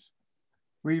case.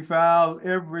 We filed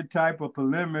every type of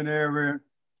preliminary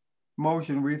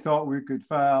motion we thought we could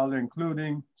file,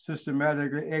 including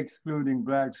systematically excluding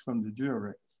Blacks from the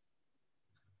jury.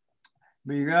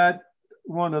 We got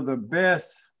one of the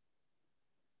best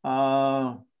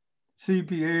CPAs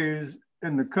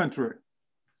in the country,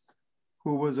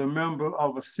 who was a member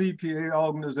of a CPA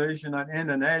organization, an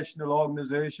international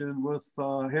organization with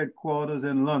headquarters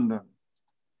in London,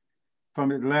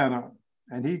 from Atlanta.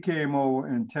 And he came over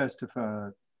and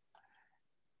testified.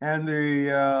 And we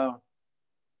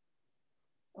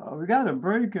got a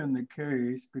break in the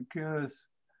case because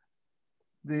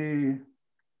the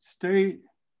state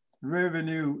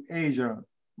revenue agent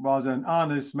was an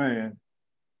honest man.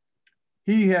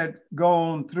 He had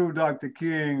gone through Dr.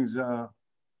 King's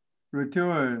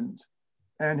returns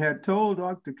and had told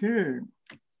Dr. King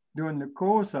during the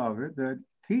course of it that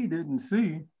he didn't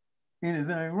see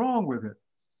anything wrong with it.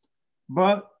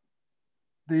 But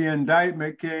the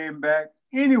indictment came back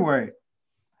anyway.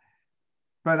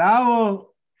 But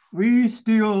we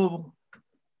still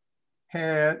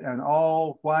had an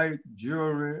all-white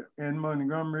jury in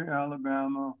Montgomery,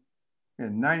 Alabama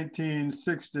in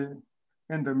 1960,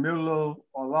 in the middle of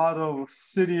a lot of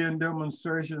sit-in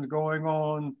demonstrations going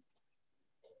on.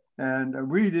 And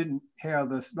we didn't have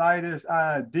the slightest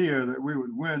idea that we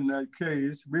would win that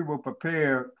case. We were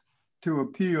prepared to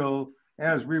appeal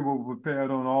as we were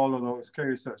prepared on all of those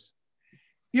cases.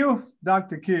 If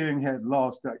Dr. King had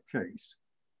lost that case,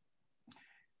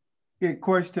 it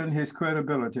questioned his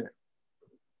credibility.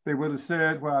 They would have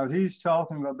said, well, he's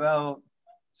talking about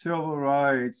civil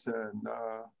rights and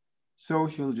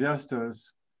social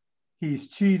justice, he's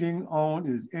cheating on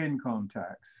his income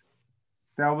tax.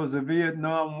 There was a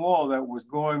Vietnam War that was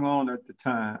going on at the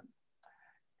time.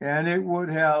 And it would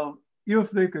have,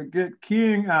 if they could get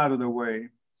King out of the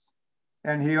way,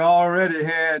 and he already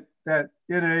had that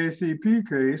NAACP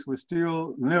case, was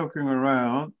still lurking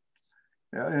around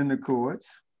in the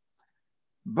courts.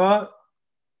 But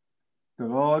the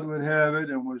Lord would have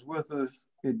it and was with us.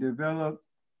 It developed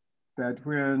that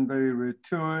when they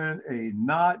returned a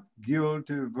not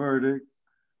guilty verdict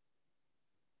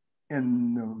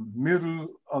in the middle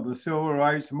of the civil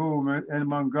rights movement in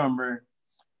Montgomery,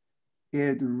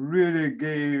 it really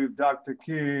gave Dr.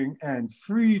 King and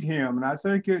freed him. And I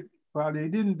think it, while they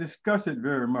didn't discuss it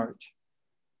very much,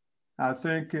 I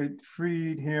think it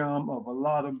freed him of a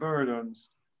lot of burdens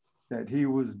that he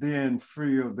was then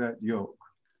free of that yoke.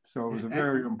 So it was a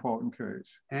very important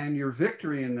case. And your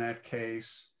victory in that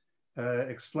case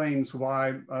explains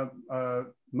why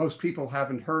most people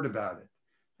haven't heard about it.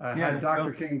 Had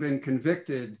Dr. King been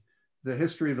convicted, the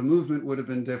history of the movement would have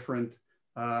been different,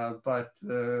 but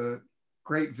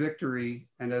great victory,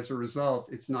 and as a result,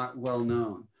 it's not well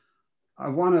known. I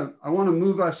want to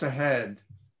move us ahead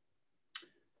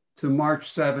to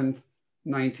March 7th,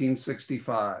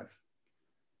 1965,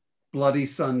 Bloody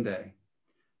Sunday.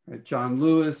 John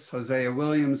Lewis, Hosea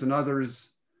Williams, and others,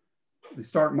 they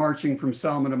start marching from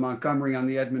Selma to Montgomery on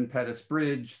the Edmund Pettus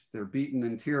Bridge. They're beaten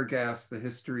and tear gassed. The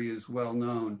history is well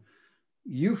known.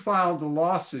 You filed a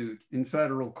lawsuit in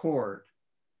federal court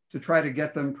to try to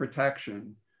get them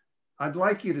protection. I'd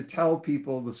like you to tell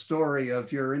people the story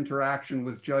of your interaction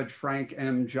with Judge Frank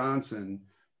M. Johnson,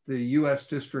 the U.S.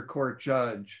 District Court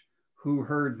judge who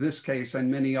heard this case and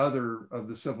many other of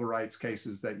the civil rights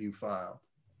cases that you filed.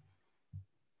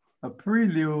 A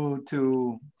prelude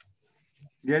to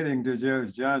getting to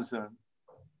Judge Johnson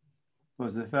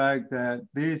was the fact that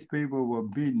these people were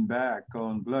beaten back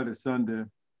on Bloody Sunday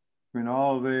when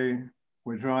all they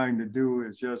were trying to do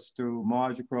is just to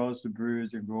march across the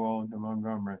bridge and go on to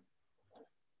Montgomery.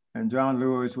 And John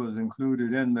Lewis was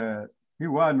included in that. He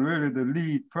wasn't really the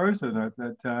lead person at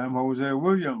that time. Hosea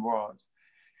Williams was.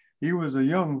 He was a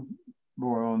young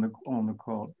boy on the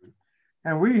court.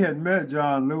 And we had met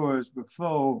John Lewis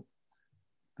before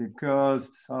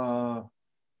because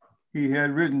he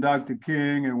had written Dr.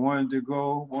 King and wanted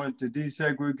to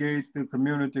desegregate the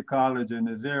community college in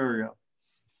his area.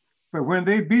 But when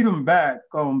they beat him back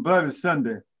on Bloody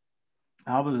Sunday,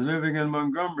 I was living in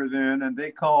Montgomery then, and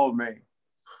they called me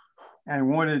and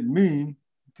wanted me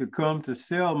to come to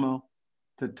Selma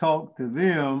to talk to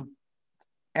them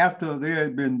after they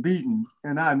had been beaten.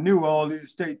 And I knew all these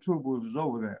state troopers was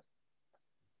over there,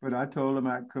 but I told them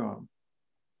I'd come.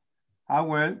 I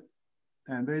went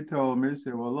and they told me,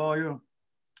 said, well, lawyer,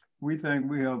 we think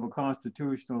we have a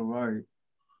constitutional right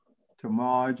to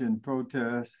march and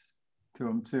protest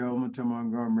to Selma, to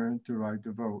Montgomery, to right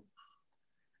to vote.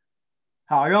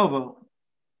 However,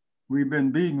 we've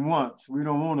been beaten once. We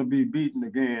don't want to be beaten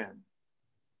again.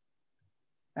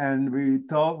 And we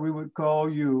thought we would call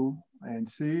you and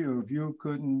see if you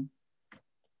couldn't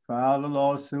file a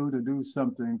lawsuit or do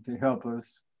something to help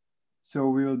us so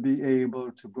we'll be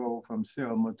able to go from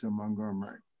Selma to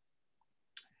Montgomery.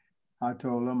 I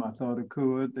told them I thought I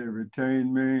could. They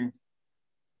retained me.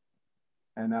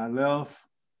 And I left,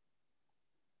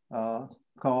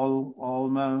 called all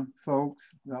my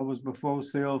folks. That was before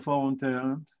cell phone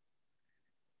times,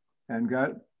 and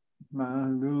got my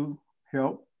little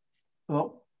help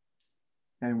up.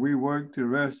 And we worked the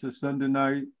rest of Sunday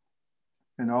night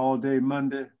and all day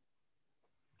Monday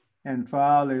and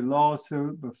filed a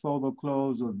lawsuit before the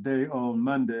close of day on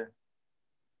Monday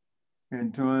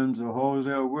in terms of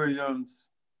Hosea Williams,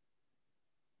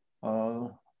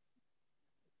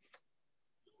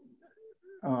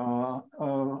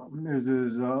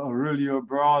 Mrs. Aurelia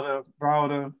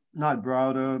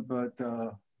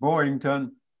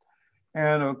Boyington,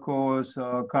 and of course,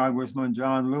 Congressman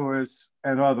John Lewis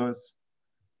and others,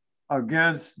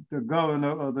 against the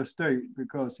governor of the state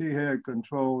because he had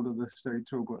control of the state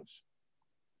troopers.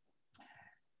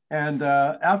 And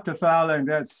after filing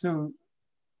that suit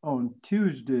on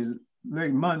Tuesday,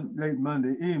 late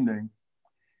Monday evening,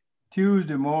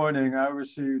 Tuesday morning, I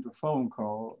received a phone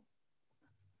call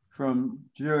from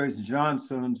Judge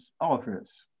Johnson's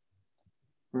office.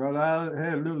 Well, I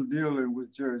had a little dealing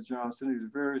with Judge Johnson. He's a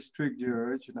very strict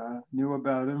judge, and I knew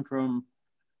about him from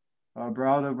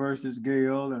Browder versus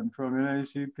Gale and from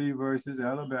NACP versus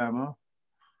Alabama,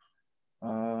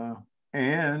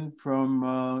 and from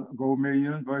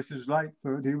Gomillion versus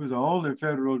Lightfoot. He was the only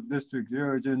federal district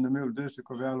judge in the Middle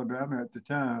District of Alabama at the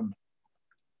time.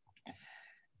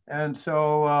 And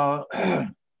so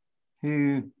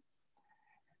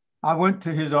I went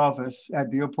to his office at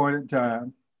the appointed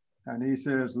time, and he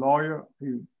says, lawyer,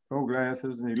 he wore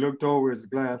glasses, and he looked over his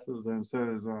glasses and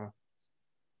says,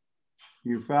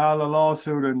 you filed a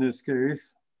lawsuit in this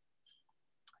case,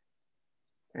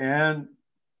 and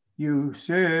you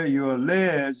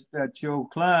allege that your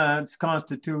client's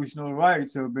constitutional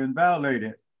rights have been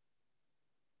violated.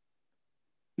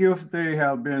 If they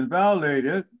have been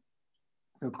violated,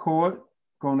 the court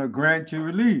gonna grant you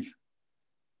relief.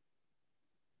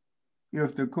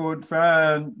 If the court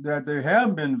finds that they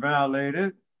have been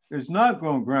violated, it's not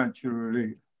gonna grant you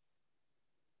relief.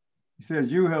 He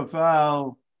says, you have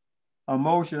filed a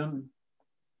motion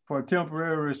for a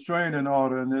temporary restraining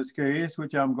order in this case,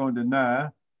 which I'm going to deny.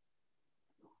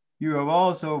 You have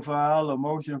also filed a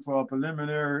motion for a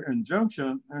preliminary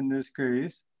injunction in this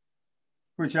case,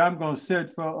 which I'm going to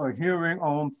set for a hearing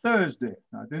on Thursday.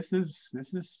 Now this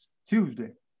is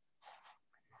Tuesday.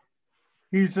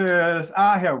 He says,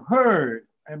 I have heard,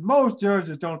 and most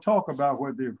judges don't talk about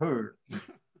what they've heard.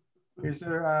 He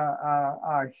said,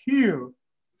 I hear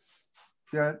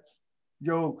that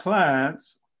your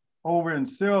clients over in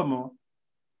Selma,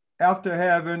 after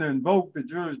having invoked the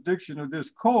jurisdiction of this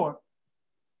court,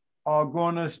 are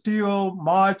going to still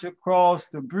march across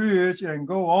the bridge and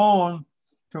go on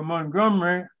to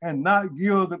Montgomery and not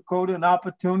give the court an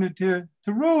opportunity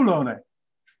to rule on it.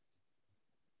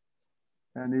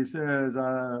 And he says,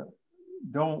 I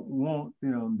don't want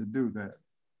them to do that.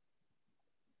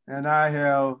 And I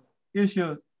have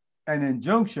issued an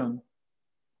injunction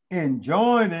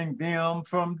enjoining them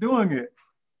from doing it.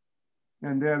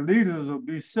 And their leaders will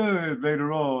be served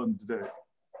later on today.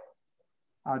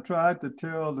 I tried to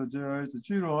tell the judge that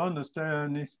you don't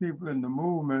understand these people in the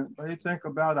movement. They think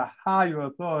about a higher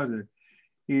authority.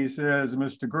 He says,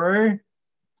 Mr. Gray,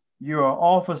 you're an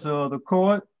officer of the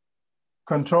court.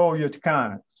 Control your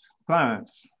clients.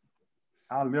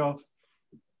 I left.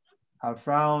 I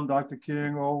found Dr.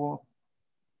 King over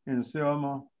in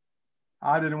Selma.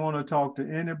 I didn't want to talk to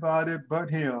anybody but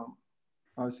him.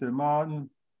 I said, Martin,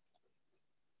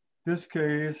 this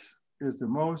case is the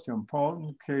most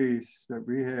important case that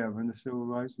we have in the civil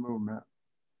rights movement.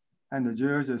 And the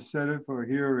judge has set it for a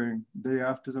hearing day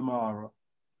after tomorrow.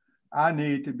 I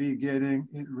need to be getting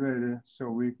it ready so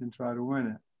we can try to win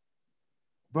it.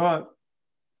 But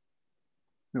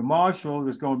the marshal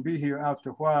is going to be here after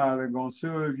a while. They're going to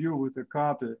serve you with a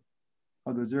copy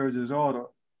of the judge's order.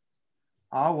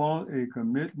 I want a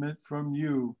commitment from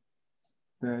you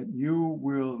that you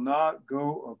will not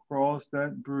go across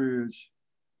that bridge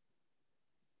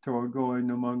toward going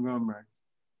to Montgomery.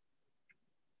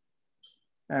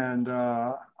 And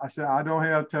I said, I don't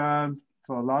have time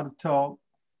for a lot of talk.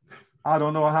 I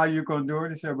don't know how you're going to do it.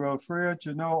 He said, well, Fred,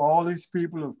 you know, all these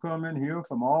people have come in here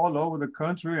from all over the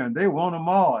country and they want to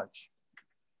march.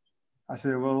 I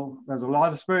said, well, there's a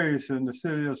lot of space in the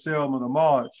city of Selma to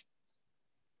march,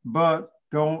 but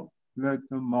don't let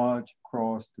them march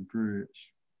across the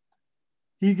bridge.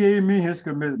 He gave me his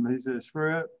commitment. He says,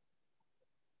 Fred,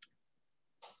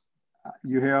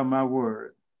 you have my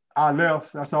word. I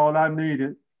left, that's all I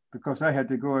needed because I had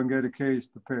to go and get a case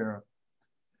prepared.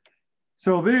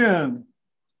 So then,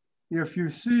 if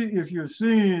you've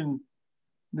seen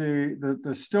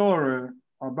the story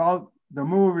about the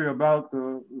movie about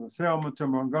the Selma to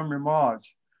Montgomery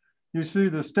March, you see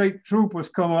the state troopers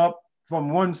come up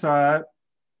from one side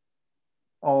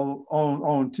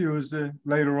on Tuesday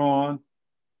later on,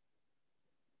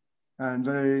 and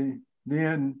they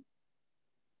then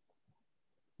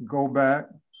go back.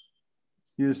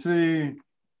 You see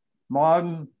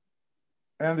Martin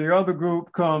and the other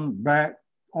group come back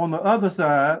on the other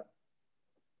side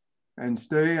and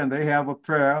stay, and they have a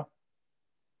prayer,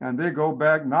 and they go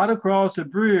back, not across the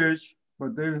bridge,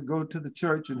 but they go to the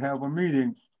church and have a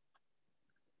meeting.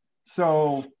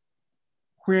 So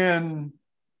when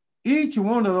each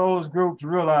one of those groups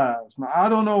realized, now I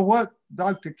don't know what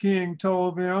Dr. King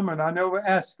told them, and I never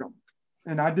asked them,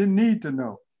 and I didn't need to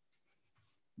know,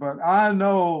 but I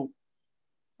know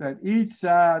that each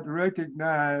side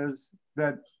recognized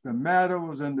that the matter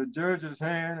was in the judge's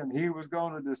hand and he was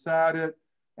going to decide it,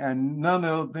 and none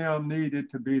of them needed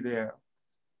to be there.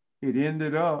 It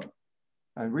ended up,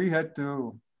 and we had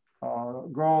to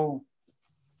go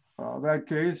that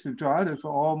case and tried it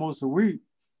for almost a week.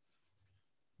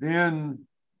 Then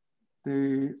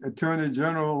the Attorney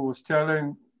General was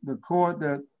telling the court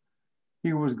that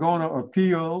he was going to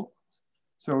appeal.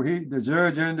 So the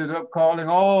judge ended up calling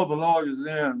all the lawyers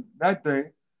in that day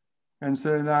and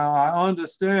said, now I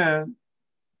understand,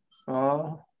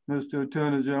 Mr.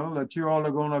 Attorney General, that you all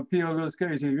are going to appeal this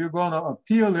case. If you're going to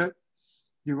appeal it,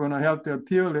 you're going to have to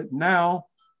appeal it now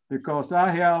because I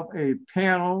have a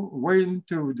panel waiting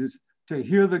to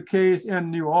hear the case in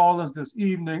New Orleans this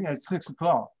evening at 6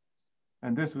 o'clock.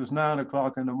 And this was 9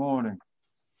 o'clock in the morning.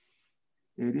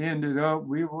 It ended up,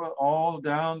 we were all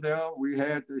down there. We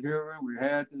had the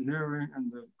hearing,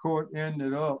 and the court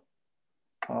ended up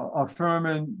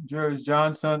affirming Judge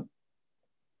Johnson.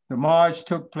 The march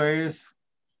took place,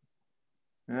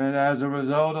 and as a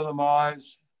result of the march,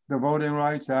 the Voting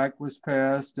Rights Act was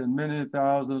passed, and many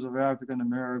thousands of African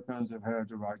Americans have had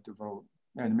the right to vote,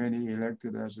 and many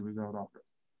elected as a result of it.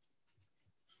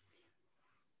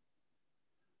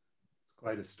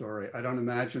 Quite a story. I don't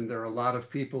imagine there are a lot of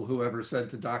people who ever said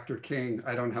to Dr. King,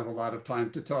 I don't have a lot of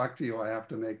time to talk to you. I have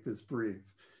to make this brief.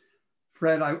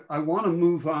 Fred, I want to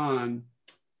move on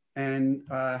and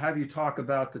have you talk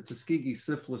about the Tuskegee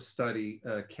Syphilis Study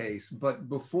case. But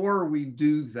before we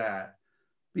do that,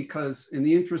 because in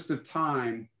the interest of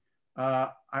time,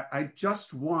 I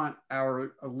just want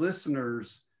our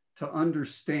listeners to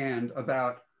understand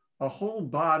about a whole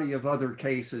body of other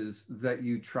cases that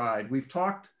you tried. We've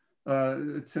talked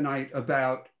tonight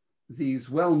about these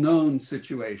well-known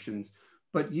situations,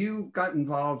 but you got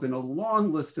involved in a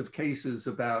long list of cases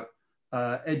about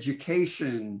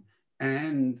education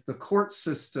and the court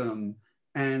system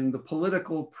and the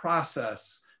political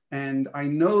process. And I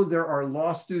know there are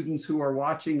law students who are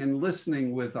watching and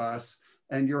listening with us,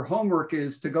 and your homework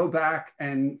is to go back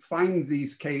and find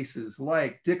these cases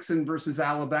like Dixon versus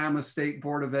Alabama State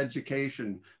Board of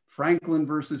Education, Franklin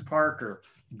versus Parker,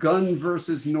 Gunn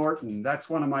versus Norton. That's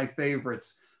one of my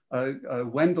favorites.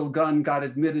 Wendell Gunn got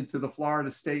admitted to the Florida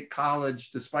State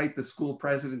College despite the school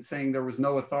president saying there was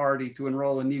no authority to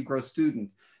enroll a Negro student.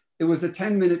 It was a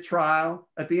 10-minute trial.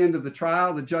 At the end of the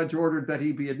trial, the judge ordered that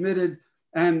he be admitted,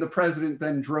 and the president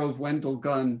then drove Wendell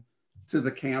Gunn to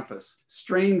the campus.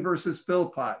 Strain versus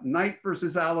Philpott, Knight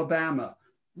versus Alabama,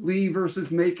 Lee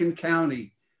versus Macon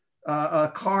County,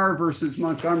 Carr versus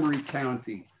Montgomery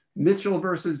County, Mitchell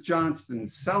versus Johnston,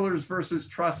 Sellers versus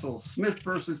Trussell, Smith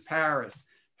versus Paris,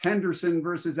 Henderson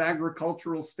versus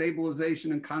Agricultural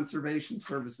Stabilization and Conservation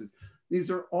Services.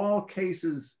 These are all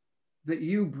cases that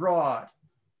you brought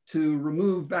to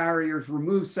remove barriers,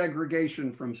 remove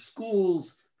segregation from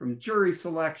schools, from jury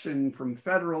selection, from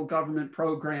federal government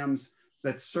programs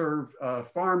that serve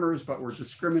farmers, but were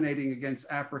discriminating against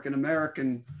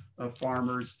African-American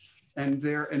farmers. And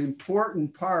they're an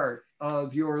important part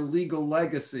of your legal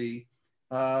legacy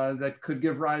that could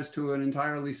give rise to an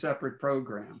entirely separate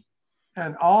program.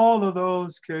 And all of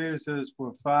those cases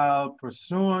were filed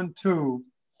pursuant to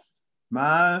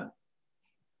my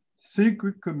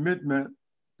secret commitment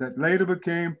that later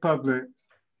became public,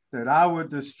 that I would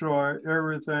destroy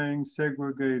everything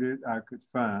segregated I could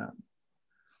find.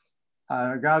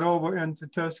 I got over into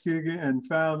Tuskegee and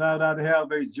found out I'd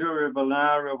have a jury of a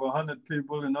of 100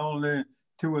 people and only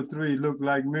 2 or 3 looked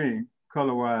like me,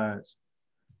 color-wise.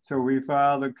 So we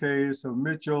filed a case of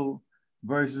Mitchell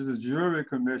versus the Jury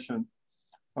Commission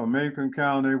of Macon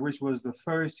County, which was the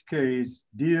first case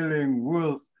dealing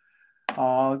with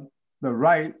the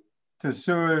right to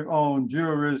serve on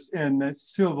juries in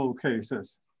civil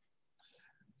cases.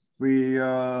 We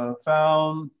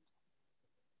found,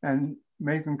 and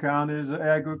Macon County is an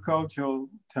agricultural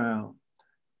town,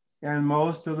 and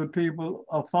most of the people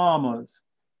are farmers.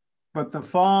 But the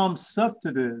farm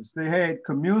subsidies, they had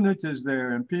communities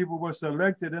there and people were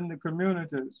selected in the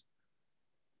communities,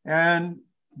 and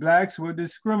Blacks were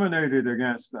discriminated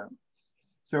against them.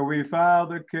 So we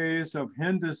filed a case of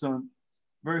Henderson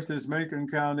versus Macon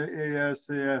County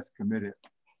ASCS Committee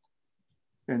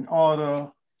in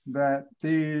order that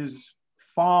these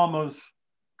farmers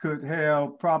could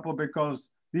have proper,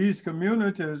 because these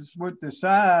communities would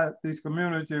decide, these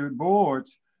community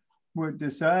boards would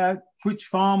decide which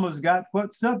farmers got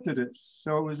what subsidies.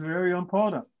 So it was very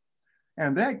important.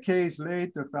 And that case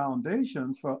laid the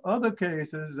foundation for other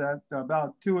cases that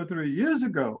about 2 or 3 years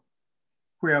ago,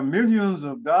 where millions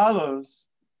of dollars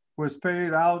was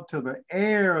paid out to the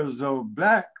heirs of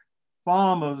Black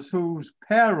farmers whose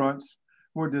parents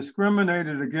were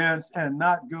discriminated against and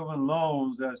not given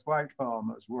loans as white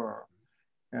farmers were.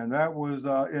 And that was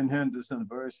in Henderson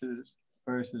versus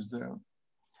them.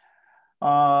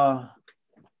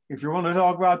 If you want to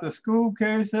talk about the school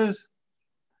cases,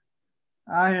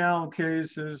 I have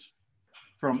cases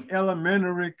from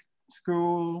elementary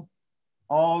school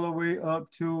all the way up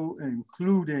to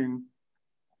including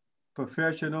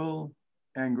professional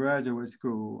and graduate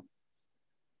school.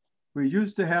 We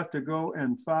used to have to go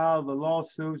and file the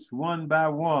lawsuits one by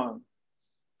one.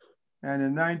 And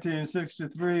in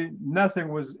 1963, nothing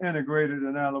was integrated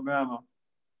in Alabama.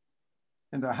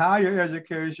 In the higher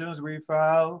educations, we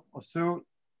filed a suit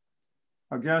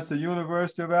against the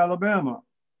University of Alabama,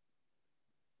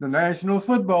 the national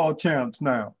football champs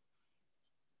now.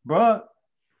 But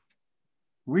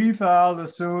we filed a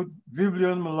suit,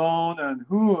 Vivian Malone and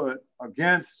Hood,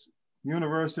 against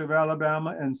University of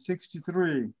Alabama in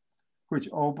 '63, which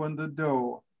opened the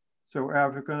door so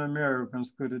African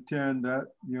Americans could attend that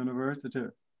university.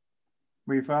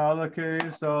 We filed a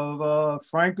case of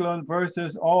Franklin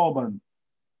versus Auburn,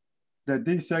 that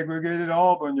desegregated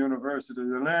Auburn University,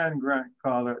 the land grant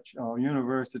college or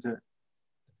university.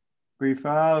 We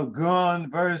filed Gunn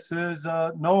versus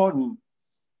Norton.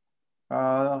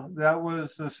 That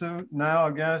was a suit now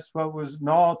against what was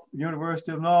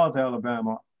University of North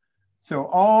Alabama. So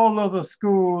all of the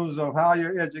schools of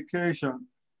higher education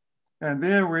And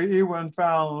then we even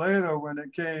found later when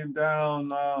it came down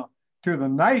to the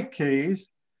Knight case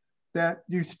that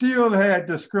you still had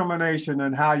discrimination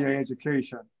in higher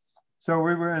education. So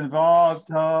we were involved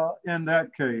in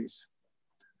that case.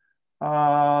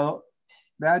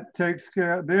 That takes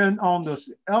care. Then on the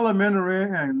elementary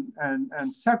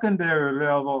and secondary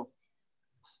level,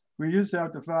 we used to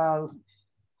have to file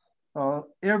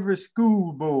every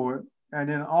school board. And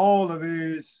in all of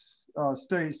these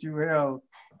states, you have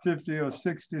 50 or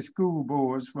 60 school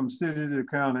boards from city to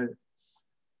county.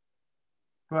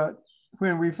 But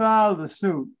when we filed the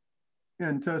suit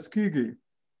in Tuskegee,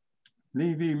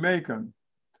 Lee V. Macon,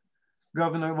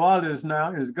 Governor Wallace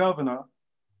now is governor,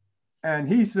 and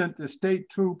he sent the state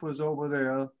troopers over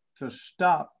there to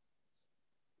stop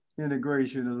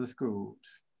integration of the schools.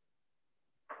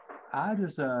 I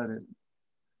decided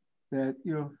that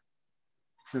if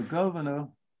the governor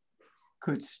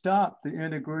could stop the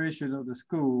integration of the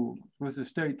school with the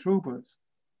state troopers,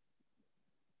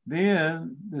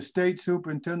 then the state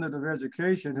superintendent of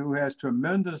education, who has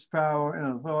tremendous power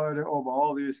and authority over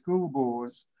all these school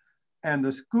boards, and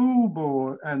the school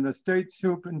board and the state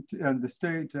superintendent and the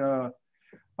state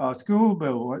school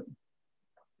board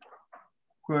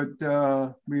could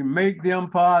we make them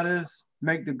parties,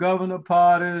 make the governor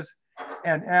parties,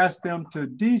 and ask them to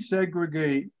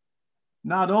desegregate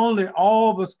not only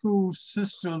all the school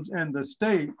systems in the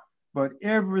state, but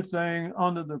everything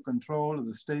under the control of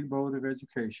the State Board of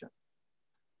Education.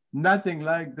 Nothing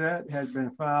like that had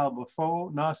been filed before,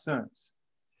 nor since.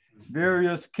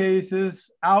 Various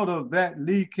cases out of that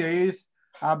Lee case,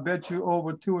 I bet you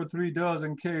over 2 or 3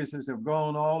 dozen cases have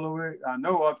gone all the way, I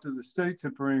know, up to the state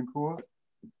Supreme Court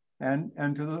and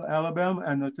to the Alabama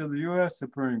and to the US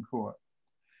Supreme Court.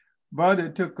 But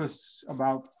it took us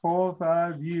about 4 or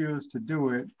 5 years to do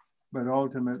it, but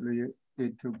ultimately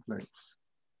it took place.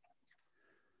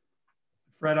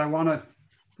 Fred, I want to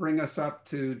bring us up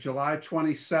to July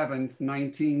 27th,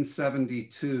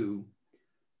 1972.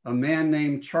 A man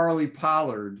named Charlie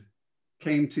Pollard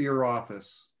came to your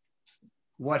office.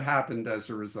 What happened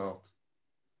as a result?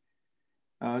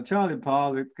 Charlie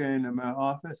Pollard came to my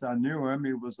office. I knew him.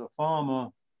 He was a farmer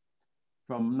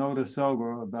from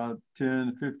Notasulga, about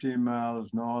 10, 15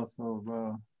 miles north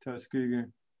of Tuskegee.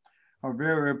 A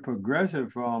very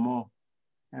progressive farmer,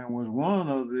 and was one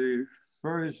of the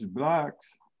first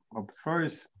blacks or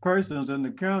first persons in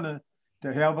the county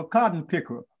to have a cotton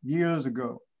picker years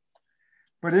ago.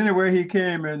 But anyway, he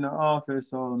came in the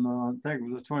office on, I think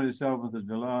it was the 27th of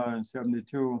July in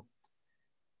 72.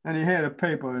 And he had a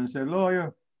paper and said,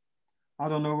 "Lawyer, I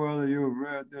don't know whether you've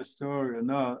read this story or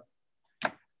not,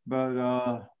 but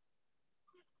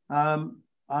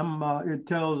it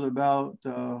tells about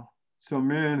some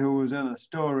man who was in a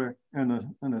story, in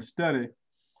a study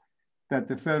that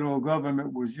the federal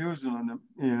government was using them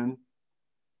in.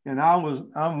 And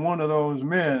I'm one of those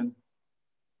men.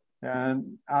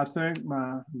 And I think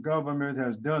my government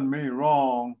has done me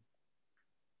wrong.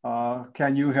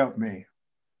 Can you help me?"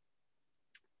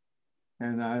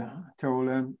 And I told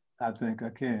him, I think I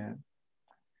can.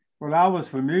 Well, I was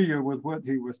familiar with what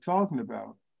he was talking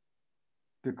about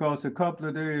because a couple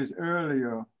of days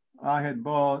earlier, I had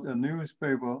bought a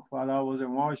newspaper while I was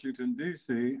in Washington,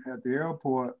 D.C. at the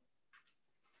airport.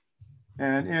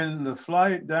 And in the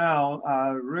flight down,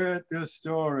 I read this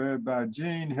story by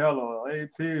Gene Heller,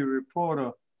 AP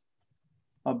reporter,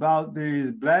 about these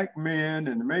black men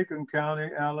in Macon County,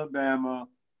 Alabama,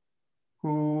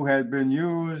 who had been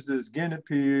used as guinea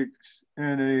pigs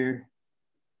in a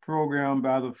program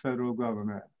by the federal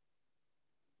government.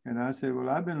 And I said, well,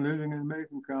 I've been living in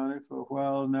Macon County for a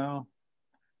while now.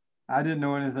 I didn't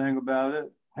know anything about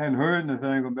it, hadn't heard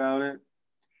anything about it,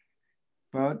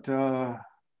 but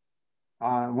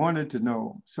I wanted to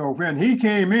know. So when he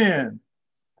came in,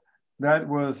 that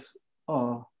was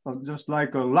just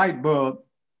like a light bulb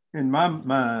in my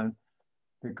mind,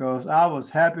 because I was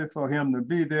happy for him to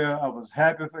be there. I was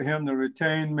happy for him to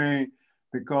retain me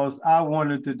because I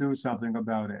wanted to do something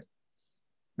about it.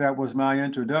 That was my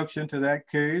introduction to that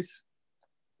case.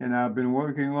 And I've been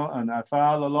working on, and I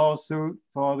filed a lawsuit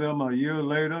for them a year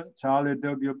later, Charlie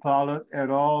W. Pollard et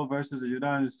al. Versus the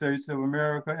United States of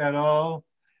America et al.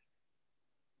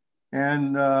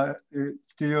 And it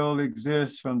still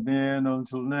exists from then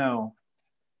until now.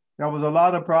 There was a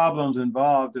lot of problems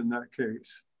involved in that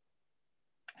case.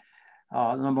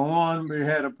 Number one, we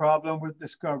had a problem with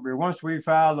discovery. Once we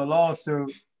filed a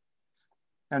lawsuit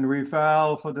and we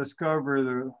filed for discovery,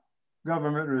 the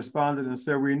government responded and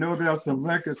said, we know there's some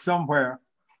records somewhere,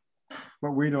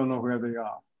 but we don't know where they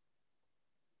are.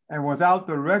 And without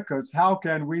the records, how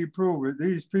can we prove it?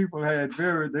 These people had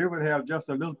they would have just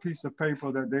a little piece of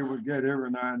paper that they would get every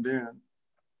now and then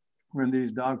when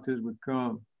these doctors would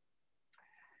come.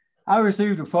 I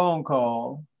received a phone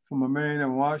call from a man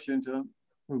in Washington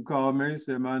who called me and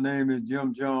said, my name is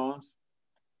Jim Jones.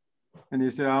 And he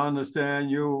said, I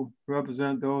understand you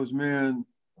represent those men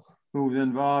who's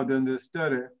involved in this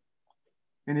study.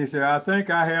 And he said, I think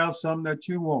I have something that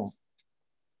you want.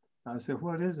 I said,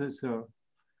 what is it, sir?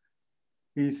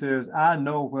 He says, I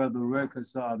know where the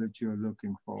records are that you're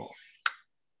looking for.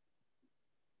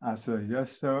 I said,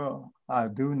 yes, sir, I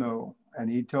do know.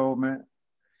 And he told me.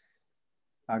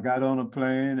 I got on a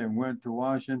plane and went to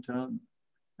Washington,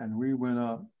 and we went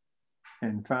up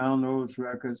and found those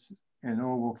records in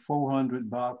over 400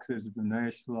 boxes at the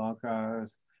National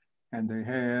Archives. And they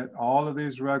had all of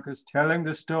these records telling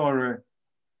the story,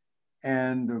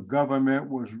 and the government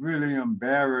was really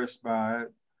embarrassed by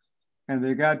it. And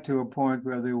they got to a point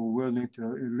where they were willing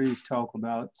to at least talk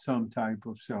about some type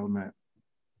of settlement.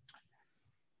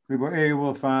 We were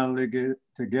able finally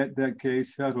to get that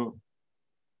case settled.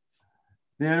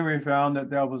 Then we found that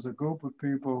there was a group of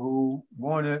people who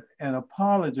wanted an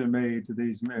apology made to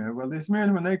these men. Well, these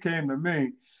men, when they came to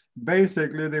me,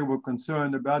 basically they were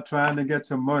concerned about trying to get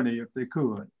some money if they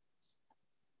could.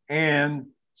 And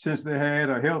since they had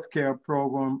a healthcare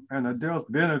program and a death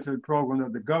benefit program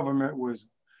that the government was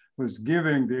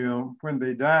giving them when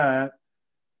they died,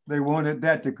 they wanted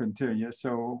that to continue.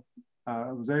 So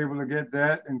I was able to get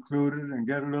that included and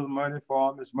get a little money for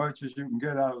them, as much as you can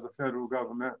get out of the federal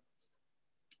government.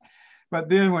 But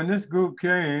then when this group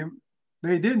came,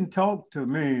 they didn't talk to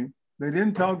me. They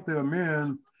didn't talk to the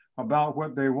men about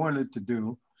what they wanted to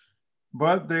do,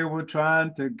 but they were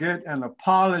trying to get an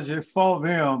apology for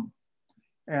them.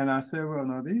 And I said, well,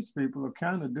 now these people are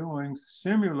kind of doing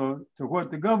similar to what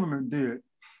the government did.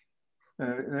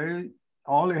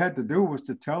 All they had to do was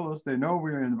to tell us they know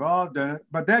we were involved in it,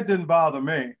 but that didn't bother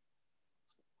me.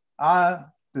 I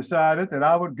decided that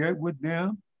I would get with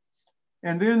them,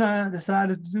 and then I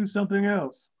decided to do something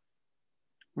else.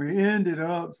 We ended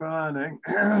up finding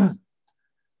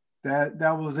that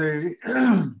there was a,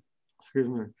 excuse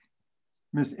me,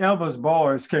 Miss Eva's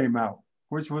Boys came out,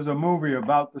 which was a movie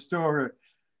about the story.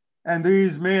 And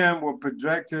these men were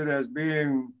projected as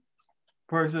being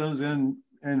persons in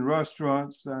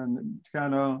restaurants and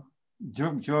kind of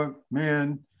junk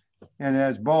men and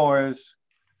as boys.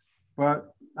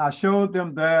 But I showed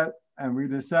them that, and we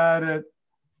decided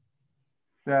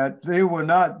that they were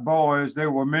not boys, they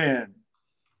were men.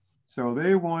 So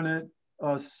they wanted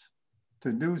us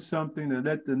to do something to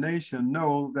let the nation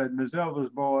know that Ms. Eva's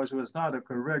Boys was not a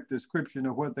correct description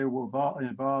of what they were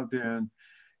involved in.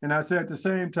 And I said at the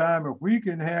same time, if we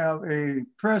can have a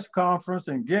press conference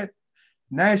and get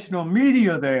national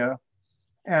media there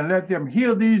and let them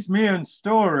hear these men's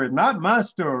story, not my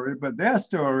story, but their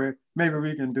story, maybe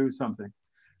we can do something.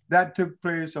 That took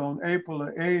place on April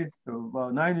the 8th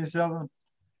of '97.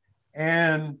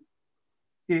 And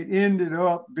it ended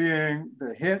up being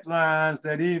the headlines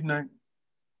that evening.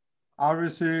 I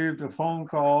received a phone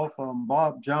call from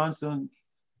Bob Johnson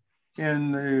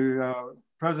in the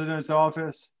president's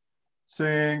office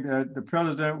saying that the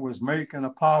president was making an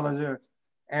apology,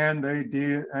 and he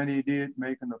did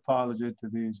make an apology to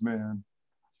these men.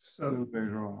 So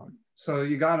later on. So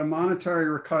you got a monetary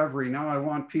recovery. Now I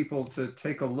want people to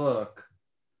take a look.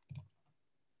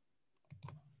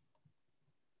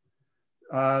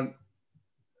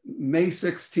 May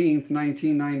 16th,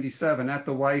 1997 at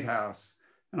the White House.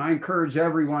 And I encourage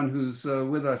everyone who's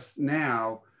with us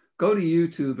now, go to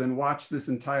YouTube and watch this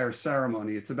entire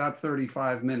ceremony. It's about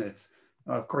 35 minutes.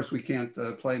 Of course, we can't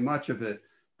play much of it,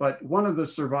 but one of the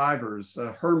survivors,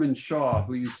 Herman Shaw,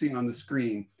 who you see on the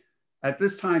screen, at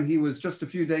this time, he was just a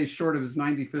few days short of his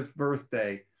 95th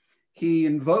birthday. He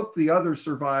invoked the other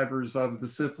survivors of the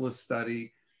syphilis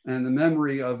study and the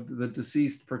memory of the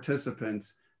deceased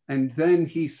participants. And then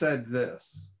he said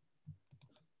this.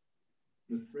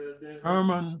 Mr. President,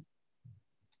 Herman.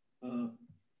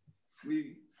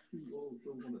 We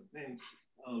also want to thank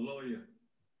our lawyer,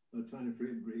 Attorney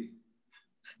Fred Gray,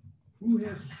 who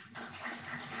has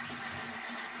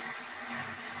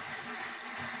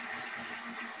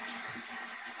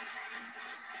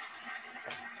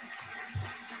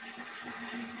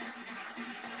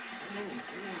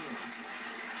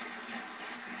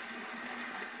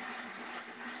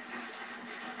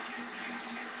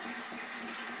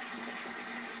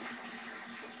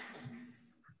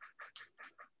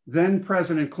Then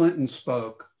President Clinton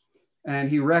spoke, and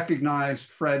he recognized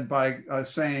Fred by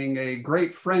saying, "A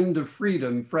great friend of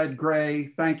freedom, Fred Gray,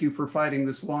 thank you for fighting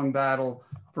this long battle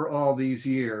for all these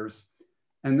years."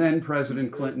 And then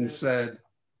President Clinton said,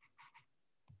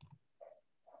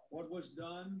 "What was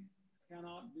done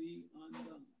cannot be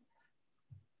undone,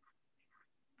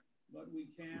 but we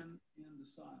can end the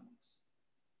silence.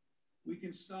 We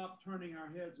can stop turning our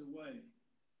heads away.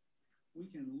 We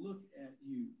can look at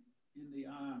you in the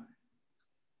eye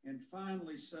and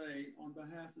finally say, on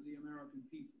behalf of the American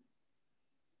people,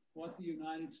 what the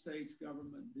United States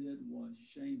government did was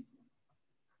shameful,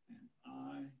 and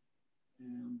I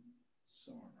am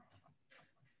sorry."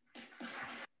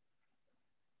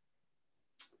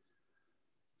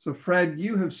 So Fred,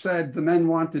 you have said the men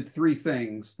wanted three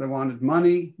things. They wanted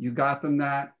money, you got them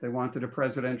that. They wanted a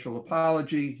presidential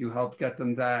apology, you helped get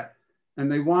them that.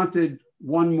 And they wanted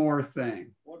one more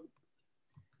thing.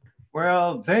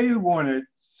 Well, they wanted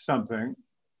something.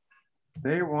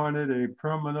 They wanted a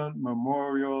permanent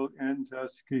memorial in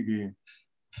Tuskegee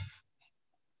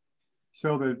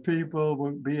so that people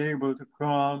would be able to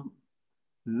come,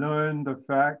 learn the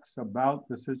facts about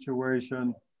the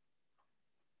situation,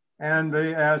 and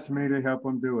they asked me to help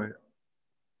them do it.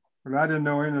 But I didn't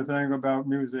know anything about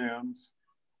museums.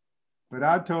 But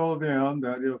I told them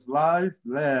that if life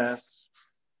lasts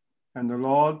and the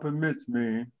Lord permits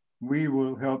me, we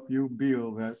will help you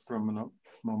build that permanent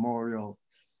memorial.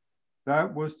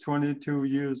 That was 22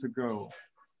 years ago.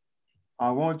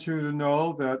 I want you to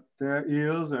know that there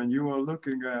is, and you are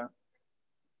looking at,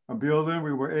 a building.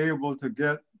 We were able to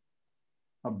get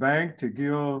a bank to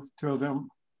give to them.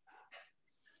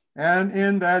 And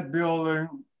in that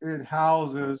building, it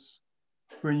houses,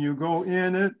 when you go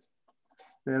in it,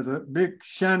 there's a big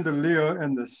chandelier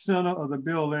in the center of the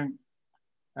building.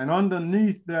 And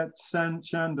underneath that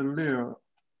chandelier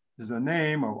is the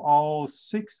name of all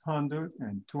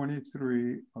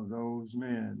 623 of those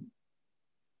men.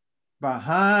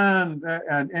 Behind that,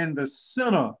 and in the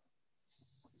center,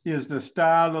 is the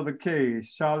style of the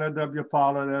case, Charlotte W.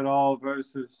 Pollard et al.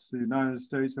 Versus the United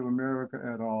States of America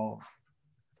et al.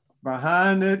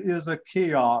 Behind it is a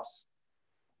kiosk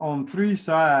on three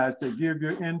sides to give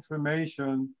you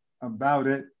information about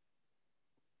it.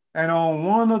 And on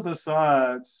one of the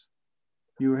sides,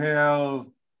 you have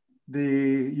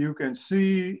you can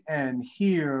see and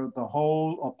hear the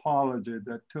whole apology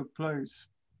that took place.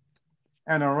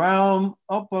 And around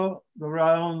the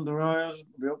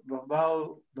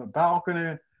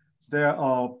balcony, there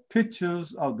are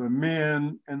pictures of the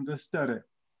men in the study.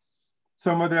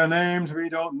 Some of their names we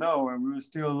don't know, and we're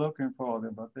still looking for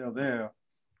them, but they're there.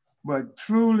 But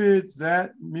truly,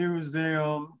 that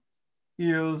museum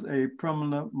is a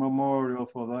permanent memorial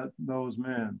for those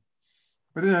men.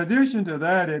 But in addition to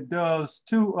that, it does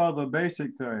two other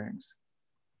basic things.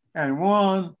 And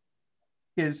one,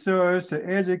 it serves to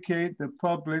educate the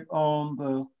public on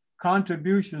the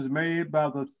contributions made by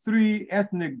the three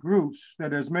ethnic groups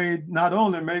that has made not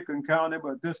only Macon County,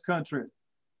 but this country: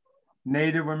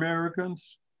 Native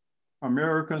Americans,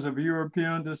 Americans of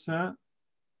European descent,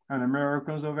 and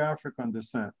Americans of African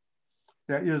descent.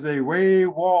 There is a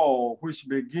wave wall which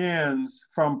begins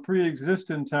from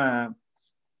pre-existing time.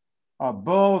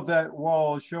 Above that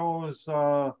wall shows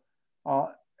a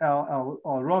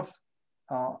rough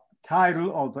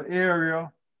title of the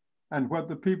area and what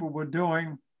the people were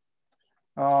doing.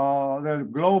 There's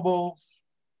global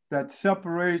that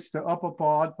separates the upper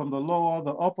part from the lower.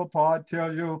 The upper part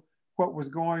tells you what was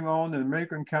going on in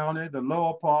Macon County, the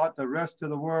lower part, the rest of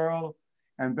the world,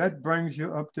 and that brings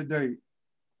you up to date.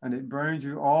 And it brings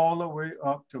you all the way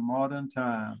up to modern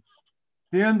time.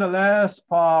 Then the last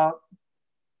part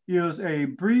is a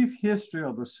brief history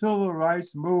of the civil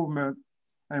rights movement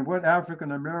and what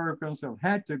African Americans have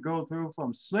had to go through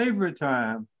from slavery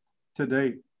time to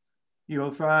date.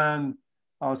 You'll find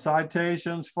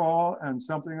citations for and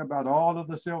something about all of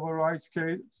the civil rights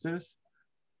cases,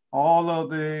 all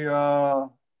of the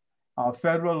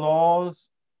federal laws.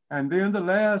 And then the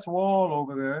last wall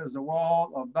over there is a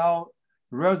wall about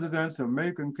residents of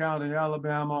Macon County,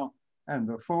 Alabama, and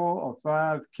the 4 or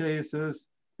 5 cases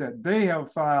that they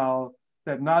have filed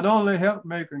that not only help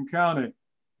Macon County,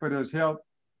 but has helped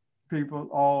people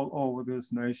all over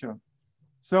this nation.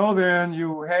 So then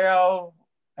you have,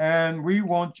 and we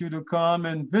want you to come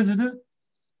and visit it.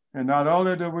 And not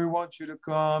only do we want you to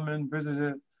come and visit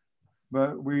it,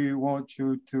 but we want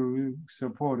you to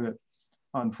support it.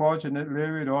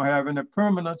 Unfortunately, we don't have any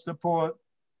permanent support,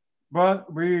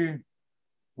 but we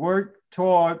work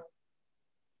toward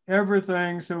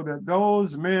everything so that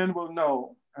those men will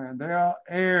know and their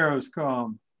heirs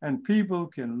come and people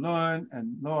can learn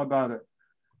and know about it.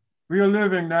 We are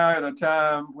living now at a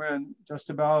time when just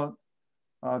about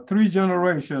 3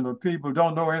 generations of people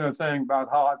don't know anything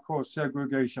about hardcore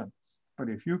segregation. But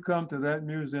if you come to that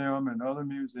museum and other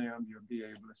museums, you'll be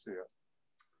able to see it.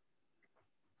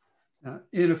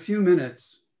 In a few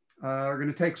minutes, we're going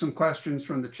to take some questions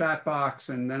from the chat box,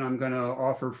 and then I'm going to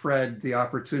offer Fred the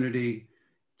opportunity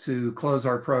to close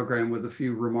our program with a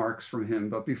few remarks from him.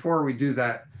 But before we do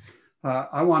that,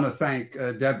 I want to thank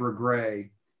Deborah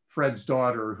Gray, Fred's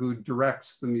daughter, who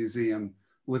directs the museum,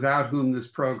 without whom this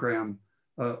program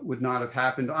would not have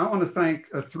happened. I want to thank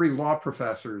 3 law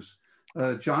professors,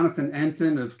 Jonathan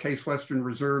Enton of Case Western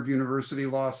Reserve University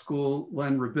Law School,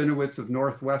 Len Rabinowitz of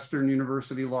Northwestern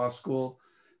University Law School,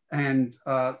 and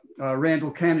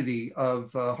Randall Kennedy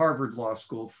of Harvard Law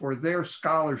School for their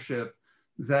scholarship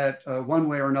that one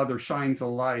way or another shines a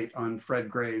light on Fred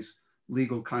Gray's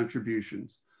legal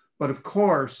contributions. But of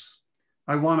course,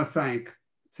 I want to thank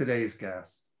today's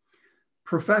guest.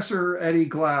 Professor Eddie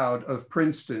Glaude of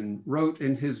Princeton wrote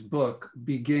in his book,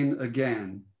 Begin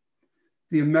Again,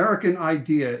 "The American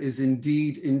idea is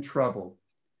indeed in trouble.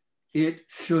 It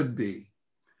should be.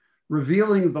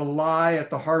 Revealing the lie at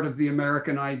the heart of the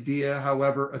American idea,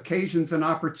 however, occasions an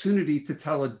opportunity to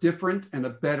tell a different and a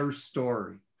better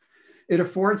story. It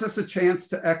affords us a chance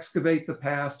to excavate the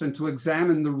past and to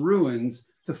examine the ruins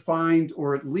to find,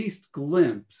 or at least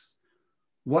glimpse,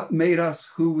 what made us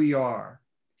who we are."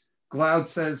 Glaude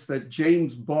says that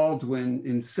James Baldwin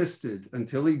insisted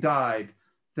until he died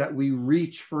that we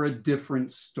reach for a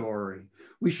different story.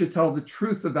 We should tell the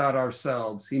truth about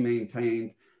ourselves, he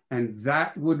maintained, and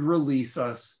that would release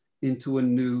us into a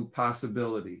new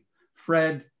possibility.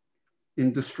 Fred,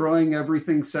 in Destroying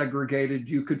Everything Segregated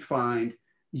You Could Find,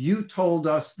 you told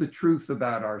us the truth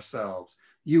about ourselves.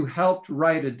 You helped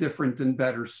write a different and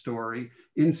better story.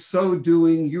 In so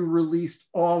doing, you released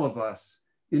all of us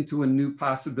into a new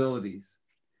possibilities.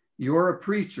 You're a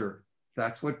preacher.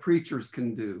 That's what preachers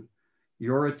can do.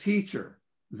 You're a teacher.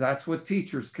 That's what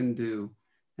teachers can do.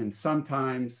 And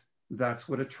sometimes that's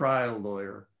what a trial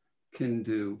lawyer can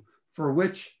do, for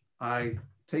which I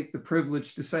take the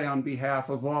privilege to say on behalf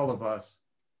of all of us,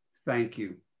 thank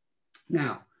you.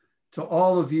 Now, to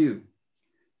all of you,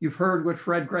 you've heard what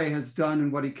Fred Gray has done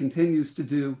and what he continues to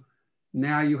do.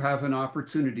 Now you have an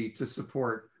opportunity to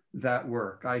support that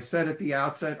work. I said at the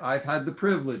outset, I've had the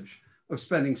privilege of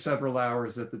spending several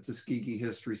hours at the Tuskegee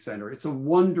History Center. It's a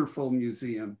wonderful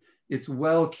museum. It's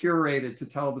well curated to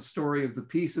tell the story of the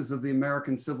pieces of the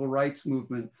American Civil Rights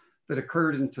Movement that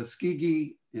occurred in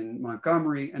Tuskegee, in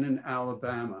Montgomery, and in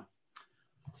Alabama.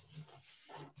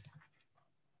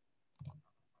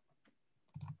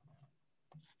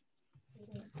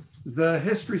 The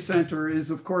History Center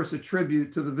is, of course, a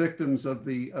tribute to the victims of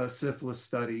the syphilis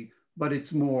study, but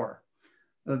it's more.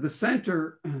 The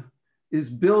center is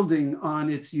building on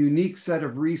its unique set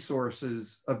of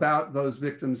resources about those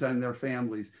victims and their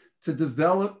families to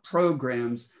develop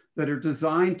programs that are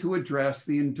designed to address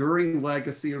the enduring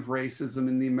legacy of racism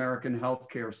in the American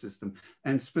healthcare system,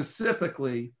 and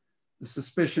specifically the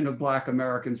suspicion of Black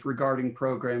Americans regarding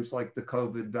programs like the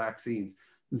COVID vaccines.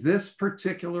 This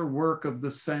particular work of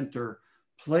the center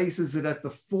places it at the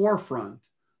forefront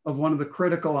of one of the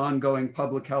critical ongoing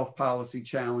public health policy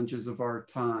challenges of our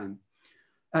time.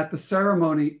 At the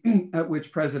ceremony at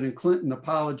which President Clinton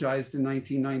apologized in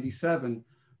 1997,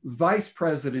 Vice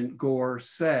President Gore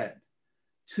said,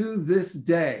 "To this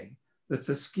day, the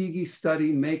Tuskegee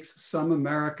study makes some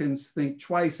Americans think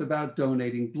twice about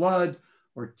donating blood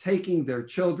or taking their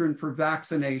children for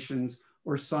vaccinations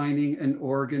or signing an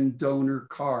organ donor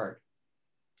card."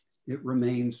 It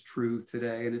remains true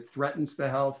today, and it threatens the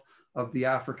health of the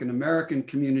African-American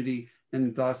community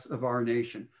and thus of our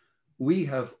nation. We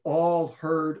have all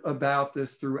heard about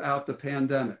this throughout the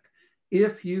pandemic.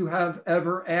 If you have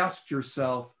ever asked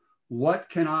yourself, what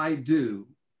can I do?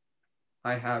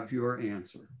 I have your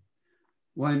answer.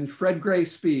 When Fred Gray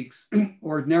speaks,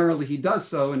 ordinarily he does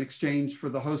so in exchange for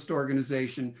the host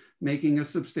organization making a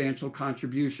substantial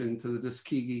contribution to the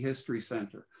Tuskegee History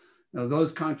Center. Now,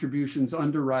 those contributions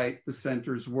underwrite the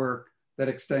center's work that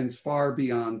extends far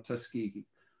beyond Tuskegee.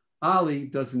 Ali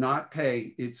does not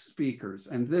pay its speakers,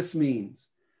 and this means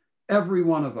every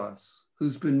one of us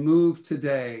who's been moved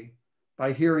today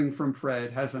by hearing from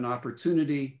Fred has an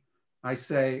opportunity, I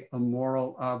say a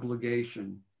moral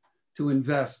obligation, to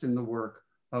invest in the work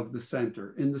of the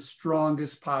center in the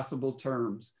strongest possible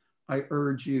terms. I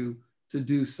urge you to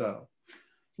do so.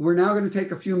 We're now going to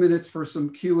take a few minutes for some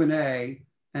Q&A,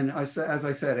 and as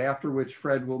I said, after which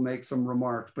Fred will make some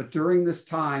remarks. But during this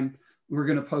time, we're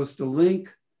going to post a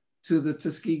link to the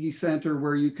Tuskegee Center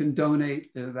where you can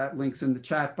donate. That link's in the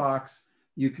chat box.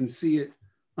 You can see it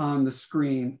on the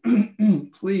screen.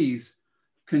 Please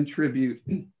contribute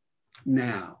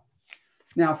now.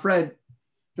 Now, Fred,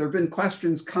 there have been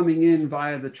questions coming in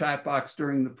via the chat box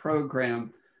during the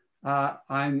program.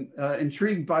 I'm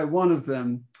intrigued by one of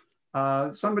them.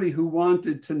 Somebody who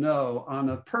wanted to know on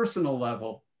a personal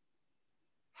level,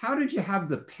 how did you have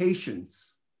the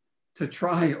patience to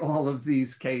try all of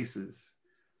these cases?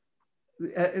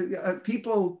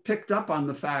 People picked up on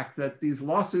the fact that these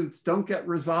lawsuits don't get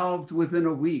resolved within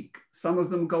a week. Some of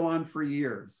them go on for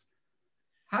years.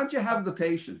 How'd you have the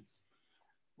patience?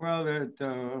 Well, it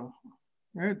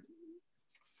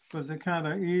was a kind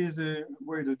of easy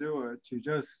way to do it. You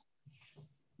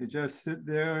just sit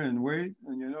there and wait.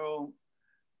 And you know,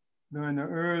 during the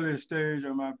early stage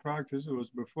of my practice, it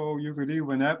was before you could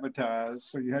even advertise.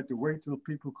 So you had to wait till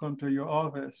people come to your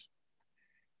office.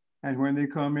 And when they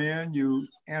come in, you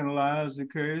analyze the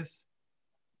case.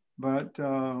 But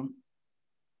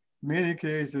many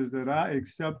cases that I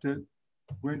accepted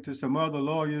went to some other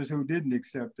lawyers who didn't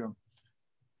accept them.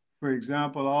 For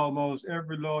example, almost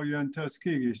every lawyer in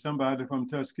Tuskegee, somebody from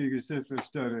Tuskegee Syphilis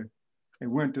Study, it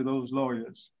went to those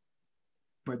lawyers.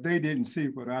 But they didn't see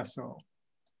what I saw.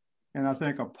 And I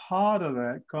think a part of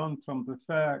that comes from the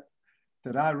fact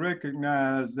that I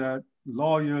recognize that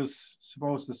lawyers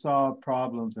supposed to solve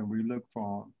problems and we look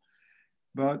for them.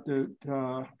 But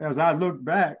as I look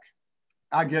back,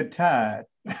 I get tired.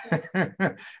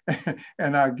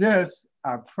 And I guess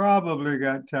I probably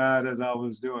got tired as I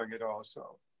was doing it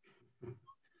also.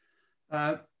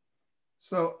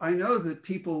 So I know that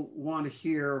people want to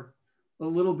hear a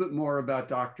little bit more about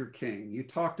Dr. King. You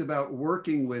talked about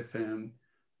working with him,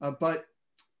 but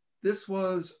this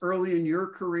was early in your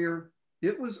career.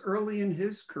 It was early in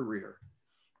his career.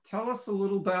 Tell us a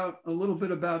little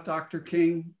bit about Dr.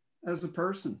 King as a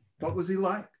person. What was he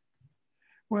like?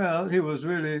 Well, he was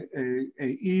really a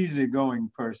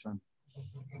easygoing person.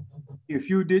 If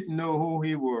you didn't know who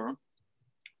he were,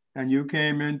 and you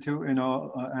came into,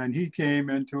 and he came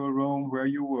into a room where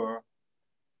you were,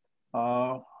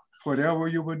 whatever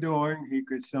you were doing, he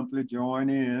could simply join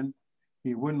in.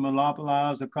 He wouldn't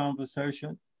monopolize the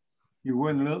conversation. You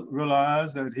wouldn't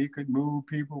realize that he could move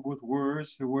people with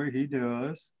words the way he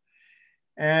does.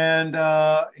 And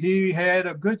he had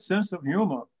a good sense of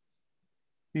humor.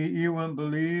 He even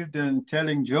believed in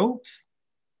telling jokes,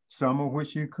 some of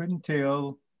which you couldn't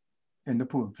tell in the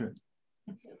pulpit.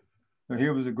 So he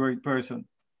was a great person.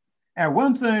 And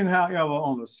one thing, however,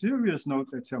 on a serious note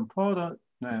that's important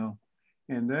now,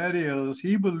 and that is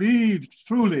he believed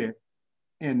truly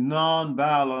in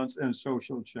nonviolence and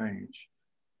social change.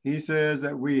 He says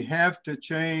that we have to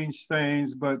change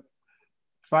things, but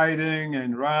fighting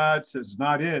and riots is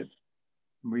not it.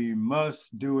 We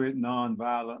must do it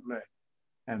nonviolently.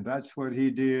 And that's what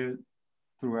he did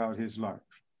throughout his life.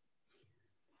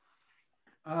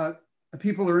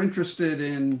 People are interested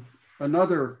in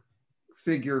another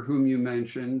figure whom you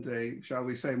mentioned, a, shall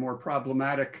we say, more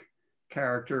problematic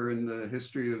character in the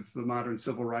history of the modern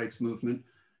civil rights movement.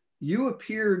 You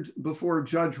appeared before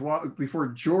George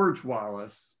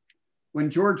Wallace when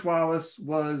George Wallace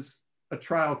was a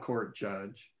trial court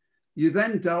judge. You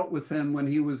then dealt with him when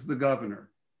he was the governor.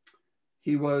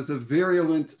 He was a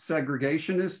virulent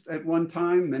segregationist at one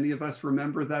time. Many of us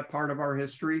remember that part of our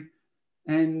history.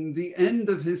 And the end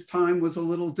of his time was a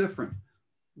little different.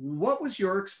 What was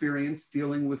your experience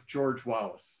dealing with George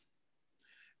Wallace?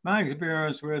 My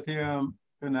experience with him,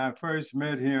 when I first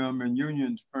met him in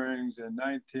Union Springs in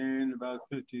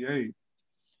 1958,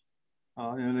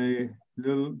 in a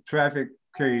little traffic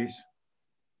case,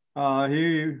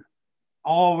 he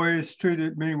always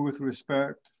treated me with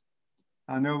respect.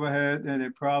 I never had any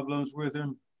problems with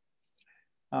him.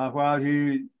 While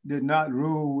he did not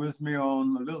rule with me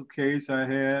on a little case I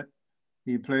had,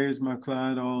 he placed my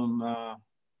client on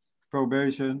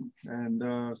probation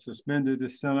and suspended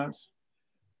his sentence.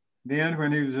 Then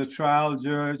when he was a trial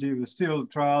judge, he was still a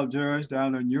trial judge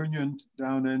down in Union,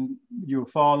 down in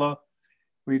Eufaula.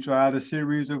 We tried a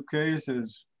series of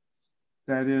cases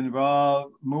that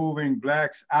involved moving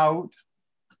Blacks out,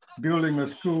 building a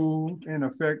school in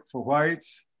effect for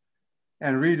whites,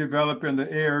 and redeveloping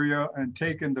the area and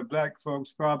taking the Black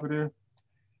folks' property.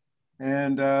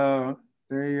 And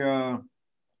they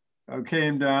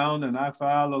came down and I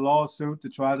filed a lawsuit to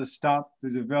try to stop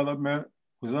the development,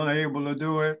 was unable to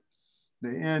do it.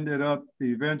 They ended up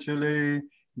eventually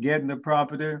getting the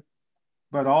property,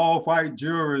 but all white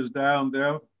jurors down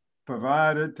there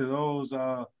provided to those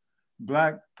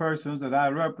Black persons that I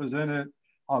represented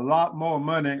a lot more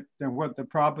money than what the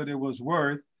property was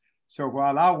worth. So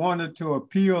while I wanted to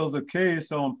appeal the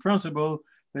case on principle,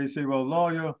 they said, well,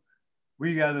 lawyer,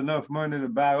 we got enough money to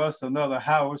buy us another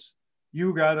house.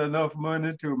 You got enough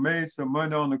money to make some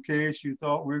money on the case you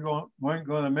thought we weren't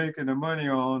going to make any money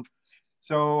on.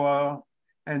 So,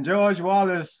 and George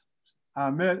Wallace,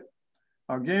 I met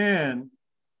again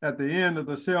at the end of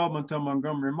the Selma to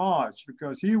Montgomery March,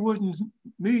 because he wouldn't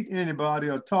meet anybody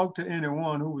or talk to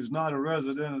anyone who was not a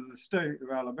resident of the state of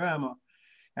Alabama.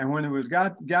 And when it was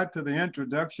got to the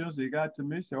introductions, he got to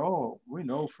me, said, "Oh, we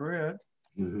know Fred."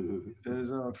 He says,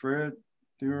 "Fred,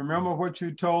 do you remember what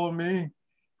you told me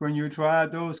when you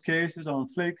tried those cases on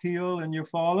Flake Hill and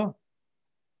Eufaula?"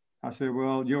 I said,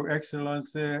 "Well, Your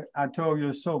Excellency, I told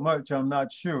you so much, I'm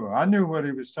not sure." I knew what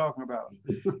he was talking about.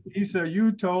 He said,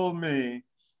 "You told me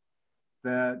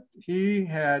that he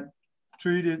had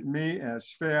treated me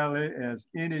as fairly as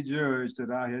any judge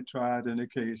that I had tried any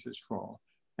cases for."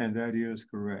 And that is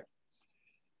correct.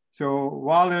 So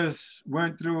Wallace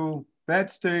went through that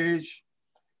stage.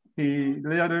 He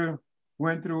later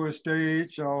went through a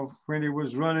stage of when he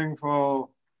was running for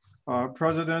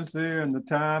presidency, and the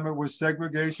time it was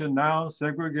segregation now,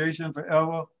 segregation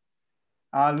forever.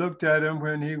 I looked at him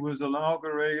when he was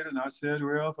inaugurated and I said,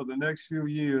 "Well, for the next few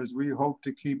years, we hope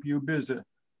to keep you busy."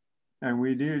 And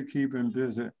we did keep him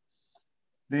busy.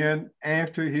 Then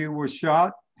after he was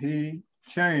shot, he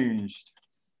changed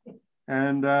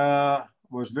and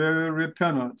was very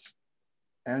repentant.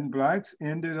 And Blacks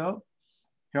ended up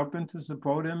helping to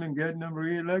support him and getting him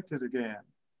reelected again.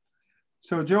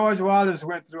 So George Wallace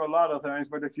went through a lot of things,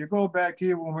 but if you go back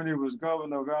even when he was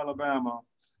governor of Alabama,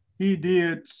 he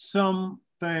did some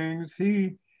things.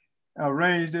 He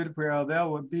arranged it where there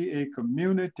would be a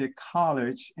community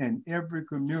college in every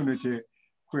community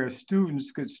where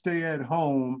students could stay at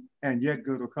home and yet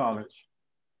go to college.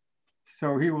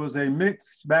 So he was a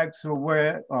mixed bag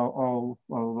of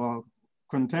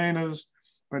containers,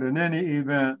 but in any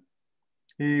event,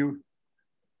 he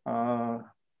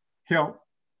helped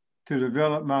to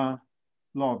develop my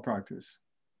law practice.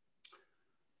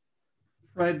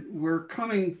 Fred, we're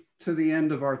coming to the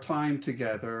end of our time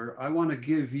together. I want to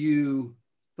give you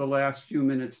the last few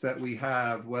minutes that we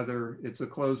have, whether it's a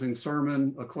closing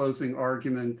sermon, a closing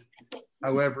argument,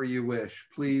 however you wish.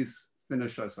 Please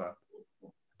finish us up.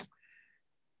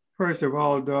 First of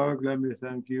all, Doug, let me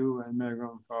thank you and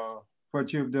Megan for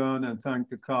what you've done, and thank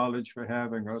the college for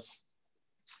having us.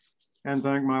 And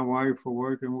thank my wife for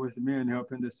working with me and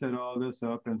helping to set all this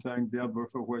up, and thank Deborah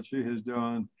for what she has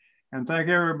done. And thank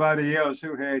everybody else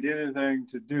who had anything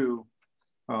to do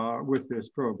with this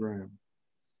program.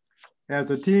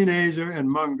 As a teenager in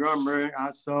Montgomery,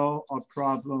 I saw a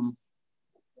problem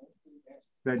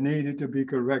that needed to be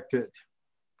corrected.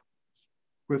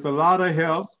 With a lot of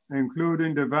help,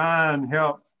 including divine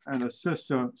help and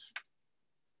assistance,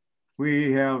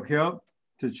 we have helped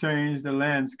to change the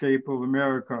landscape of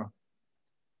America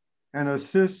and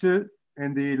assisted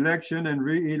in the election and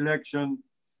re-election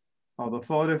of the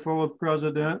 44th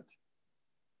president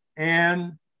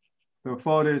and the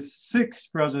 46th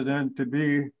president to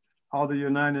be of the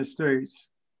United States.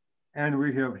 And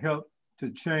we have helped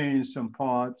to change some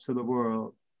parts of the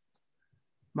world.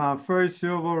 My first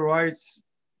civil rights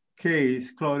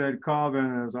case, Claudette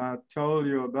Colvin, as I told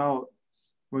you about,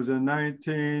 was in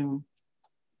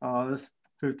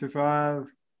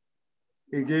 1955.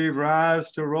 It gave rise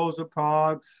to Rosa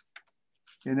Parks,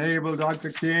 enabled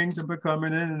Dr. King to become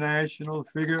an international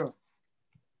figure.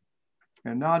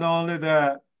 And not only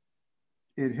that,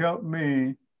 it helped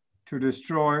me to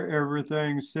destroy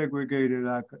everything segregated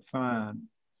I could find.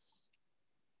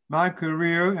 My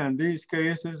career in these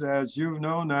cases, as you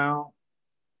know now,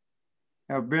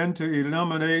 have been to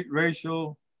eliminate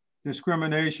racial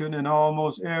discrimination in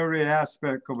almost every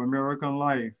aspect of American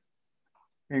life,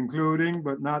 including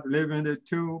but not limited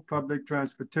to public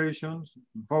transportation,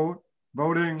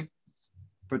 voting,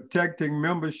 protecting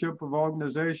membership of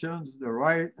organizations, the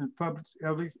right in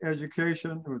public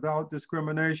education without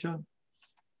discrimination,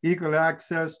 equal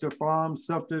access to farm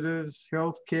subsidies,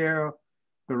 health care,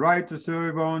 the right to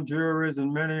serve on juries,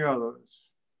 and many others.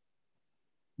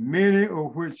 Many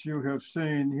of which you have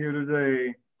seen here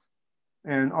today,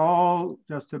 and all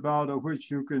just about of which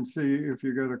you can see if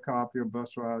you get a copy of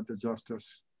Bus Ride to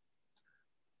Justice.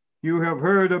 You have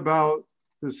heard about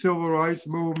the civil rights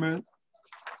movement,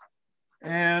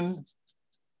 and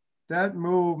that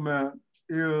movement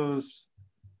is,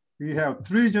 we have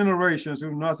 3 generations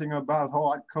who know nothing about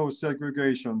hardcore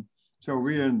segregation. So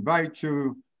we invite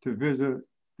you to visit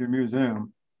the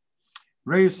museum.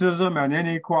 Racism and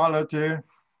inequality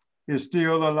is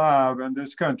still alive in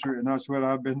this country, and that's what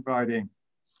I've been fighting.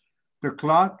 The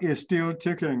clock is still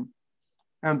ticking,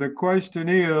 and the question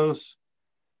is,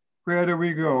 where do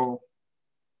we go?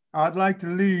 I'd like to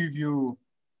leave you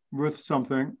with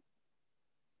something.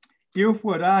 If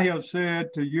what I have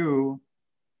said to you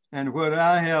and what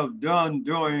I have done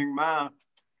during my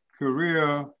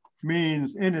career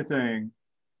means anything,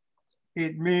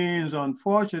 it means,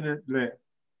 unfortunately,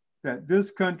 that this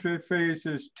country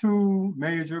faces two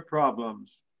major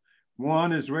problems.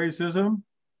 One is racism,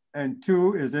 and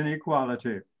two is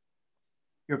inequality.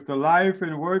 If the life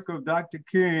and work of Dr.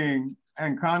 King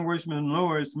and Congressman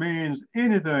Lewis means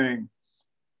anything,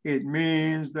 it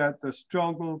means that the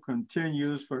struggle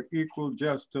continues for equal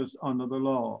justice under the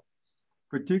law,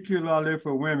 particularly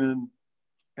for women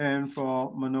and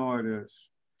for minorities.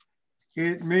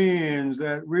 It means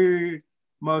that we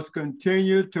must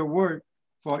continue to work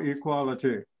for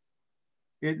equality.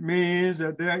 It means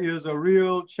that there is a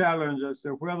real challenge as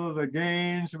to whether the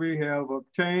gains we have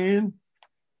obtained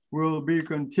will be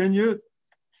continued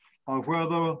or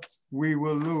whether we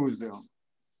will lose them.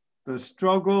 The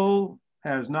struggle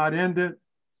has not ended.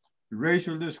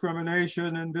 Racial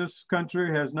discrimination in this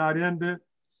country has not ended.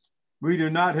 We do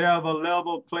not have a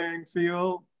level playing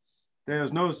field.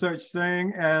 There's no such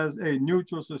thing as a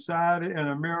neutral society in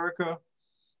America.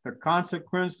 The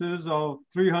consequences of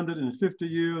 350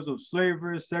 years of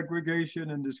slavery,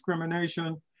 segregation, and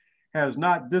discrimination has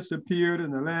not disappeared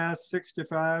in the last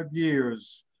 65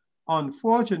 years.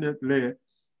 Unfortunately,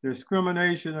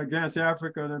 discrimination against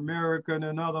African American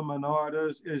and other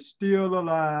minorities is still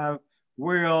alive,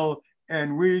 well,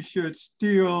 and we should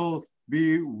still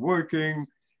be working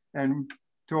and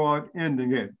toward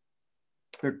ending it.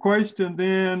 The question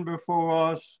then before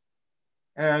us,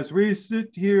 as we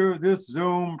sit here, this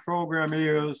Zoom program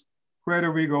is, where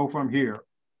do we go from here?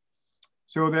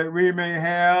 So that we may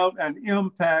have an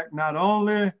impact not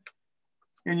only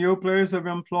in your place of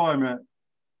employment,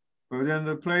 but in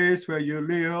the place where you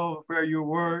live, where you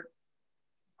work.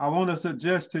 I want to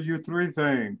suggest to you three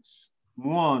things.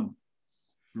 One,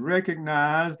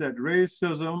 recognize that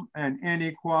racism and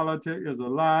inequality is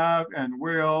alive and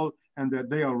well, and that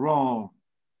they are wrong.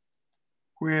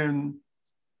 When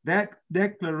that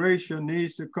declaration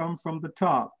needs to come from the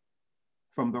top,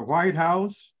 from the White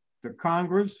House, the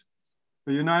Congress,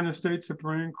 the United States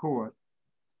Supreme Court.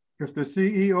 If the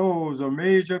CEOs of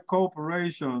major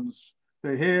corporations,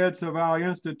 the heads of our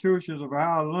institutions of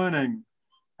higher learning,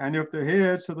 and if the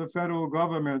heads of the federal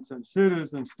governments and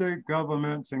cities and state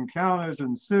governments and counties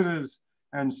and cities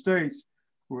and states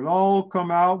will all come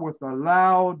out with a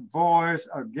loud voice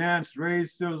against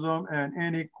racism and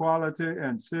inequality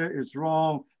and say it's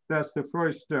wrong, that's the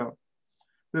first step.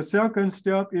 The second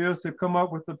step is to come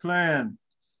up with a plan.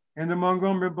 In the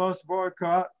Montgomery Bus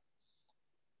boycott,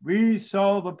 we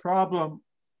saw the problem,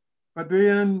 but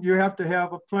then you have to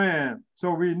have a plan.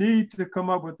 So we need to come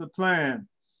up with a plan.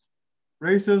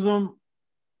 Racism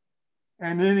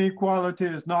and inequality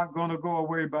is not going to go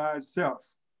away by itself.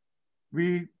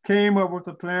 We came up with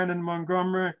a plan in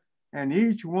Montgomery, and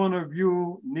each one of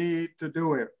you need to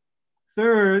do it.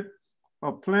 Third,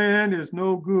 a plan is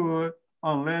no good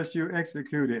unless you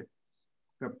execute it.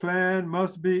 The plan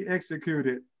must be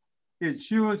executed. It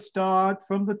should start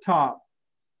from the top.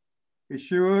 It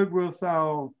should with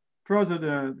our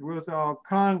president, with our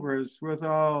Congress, with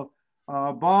our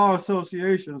bar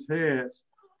associations heads.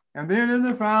 And then in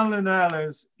the final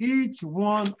analysis, each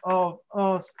one of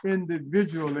us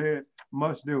individually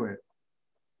must do it.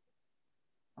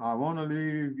 I want to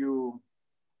leave you,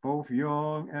 both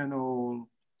young and old,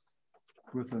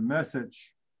 with a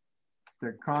message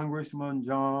that Congressman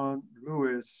John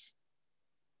Lewis,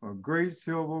 a great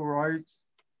civil rights,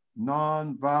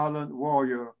 nonviolent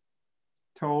warrior,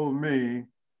 told me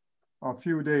a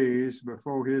few days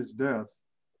before his death.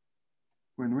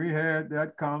 When we had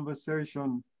that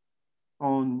conversation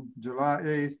on July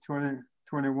 8th,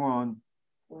 2021,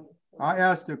 I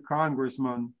asked the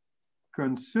congressman,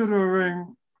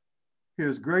 considering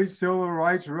his great civil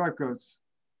rights records,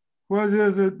 what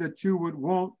is it that you would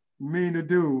want me to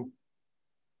do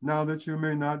now that you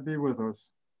may not be with us?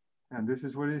 And this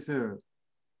is what he said.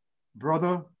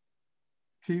 Brother,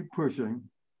 keep pushing,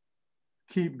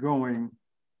 keep going,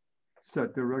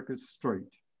 set the record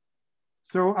straight.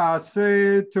 So I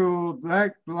say to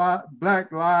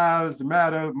Black Lives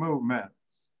Matter movement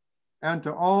and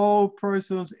to all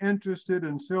persons interested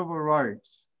in civil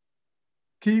rights,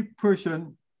 keep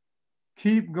pushing,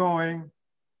 keep going,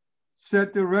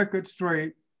 set the record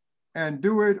straight, and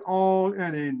do it all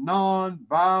in a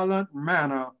non-violent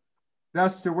manner.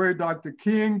 That's the way Dr.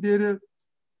 King did it.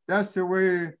 That's the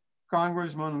way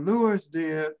Congressman Lewis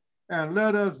did. And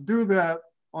let us do that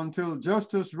until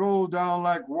justice rolled down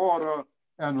like water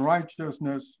and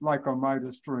righteousness like a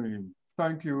mighty stream.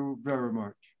 Thank you very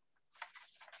much.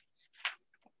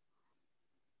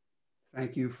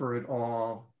 Thank you for it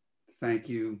all. Thank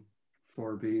you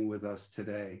for being with us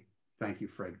today. Thank you,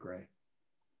 Fred Gray.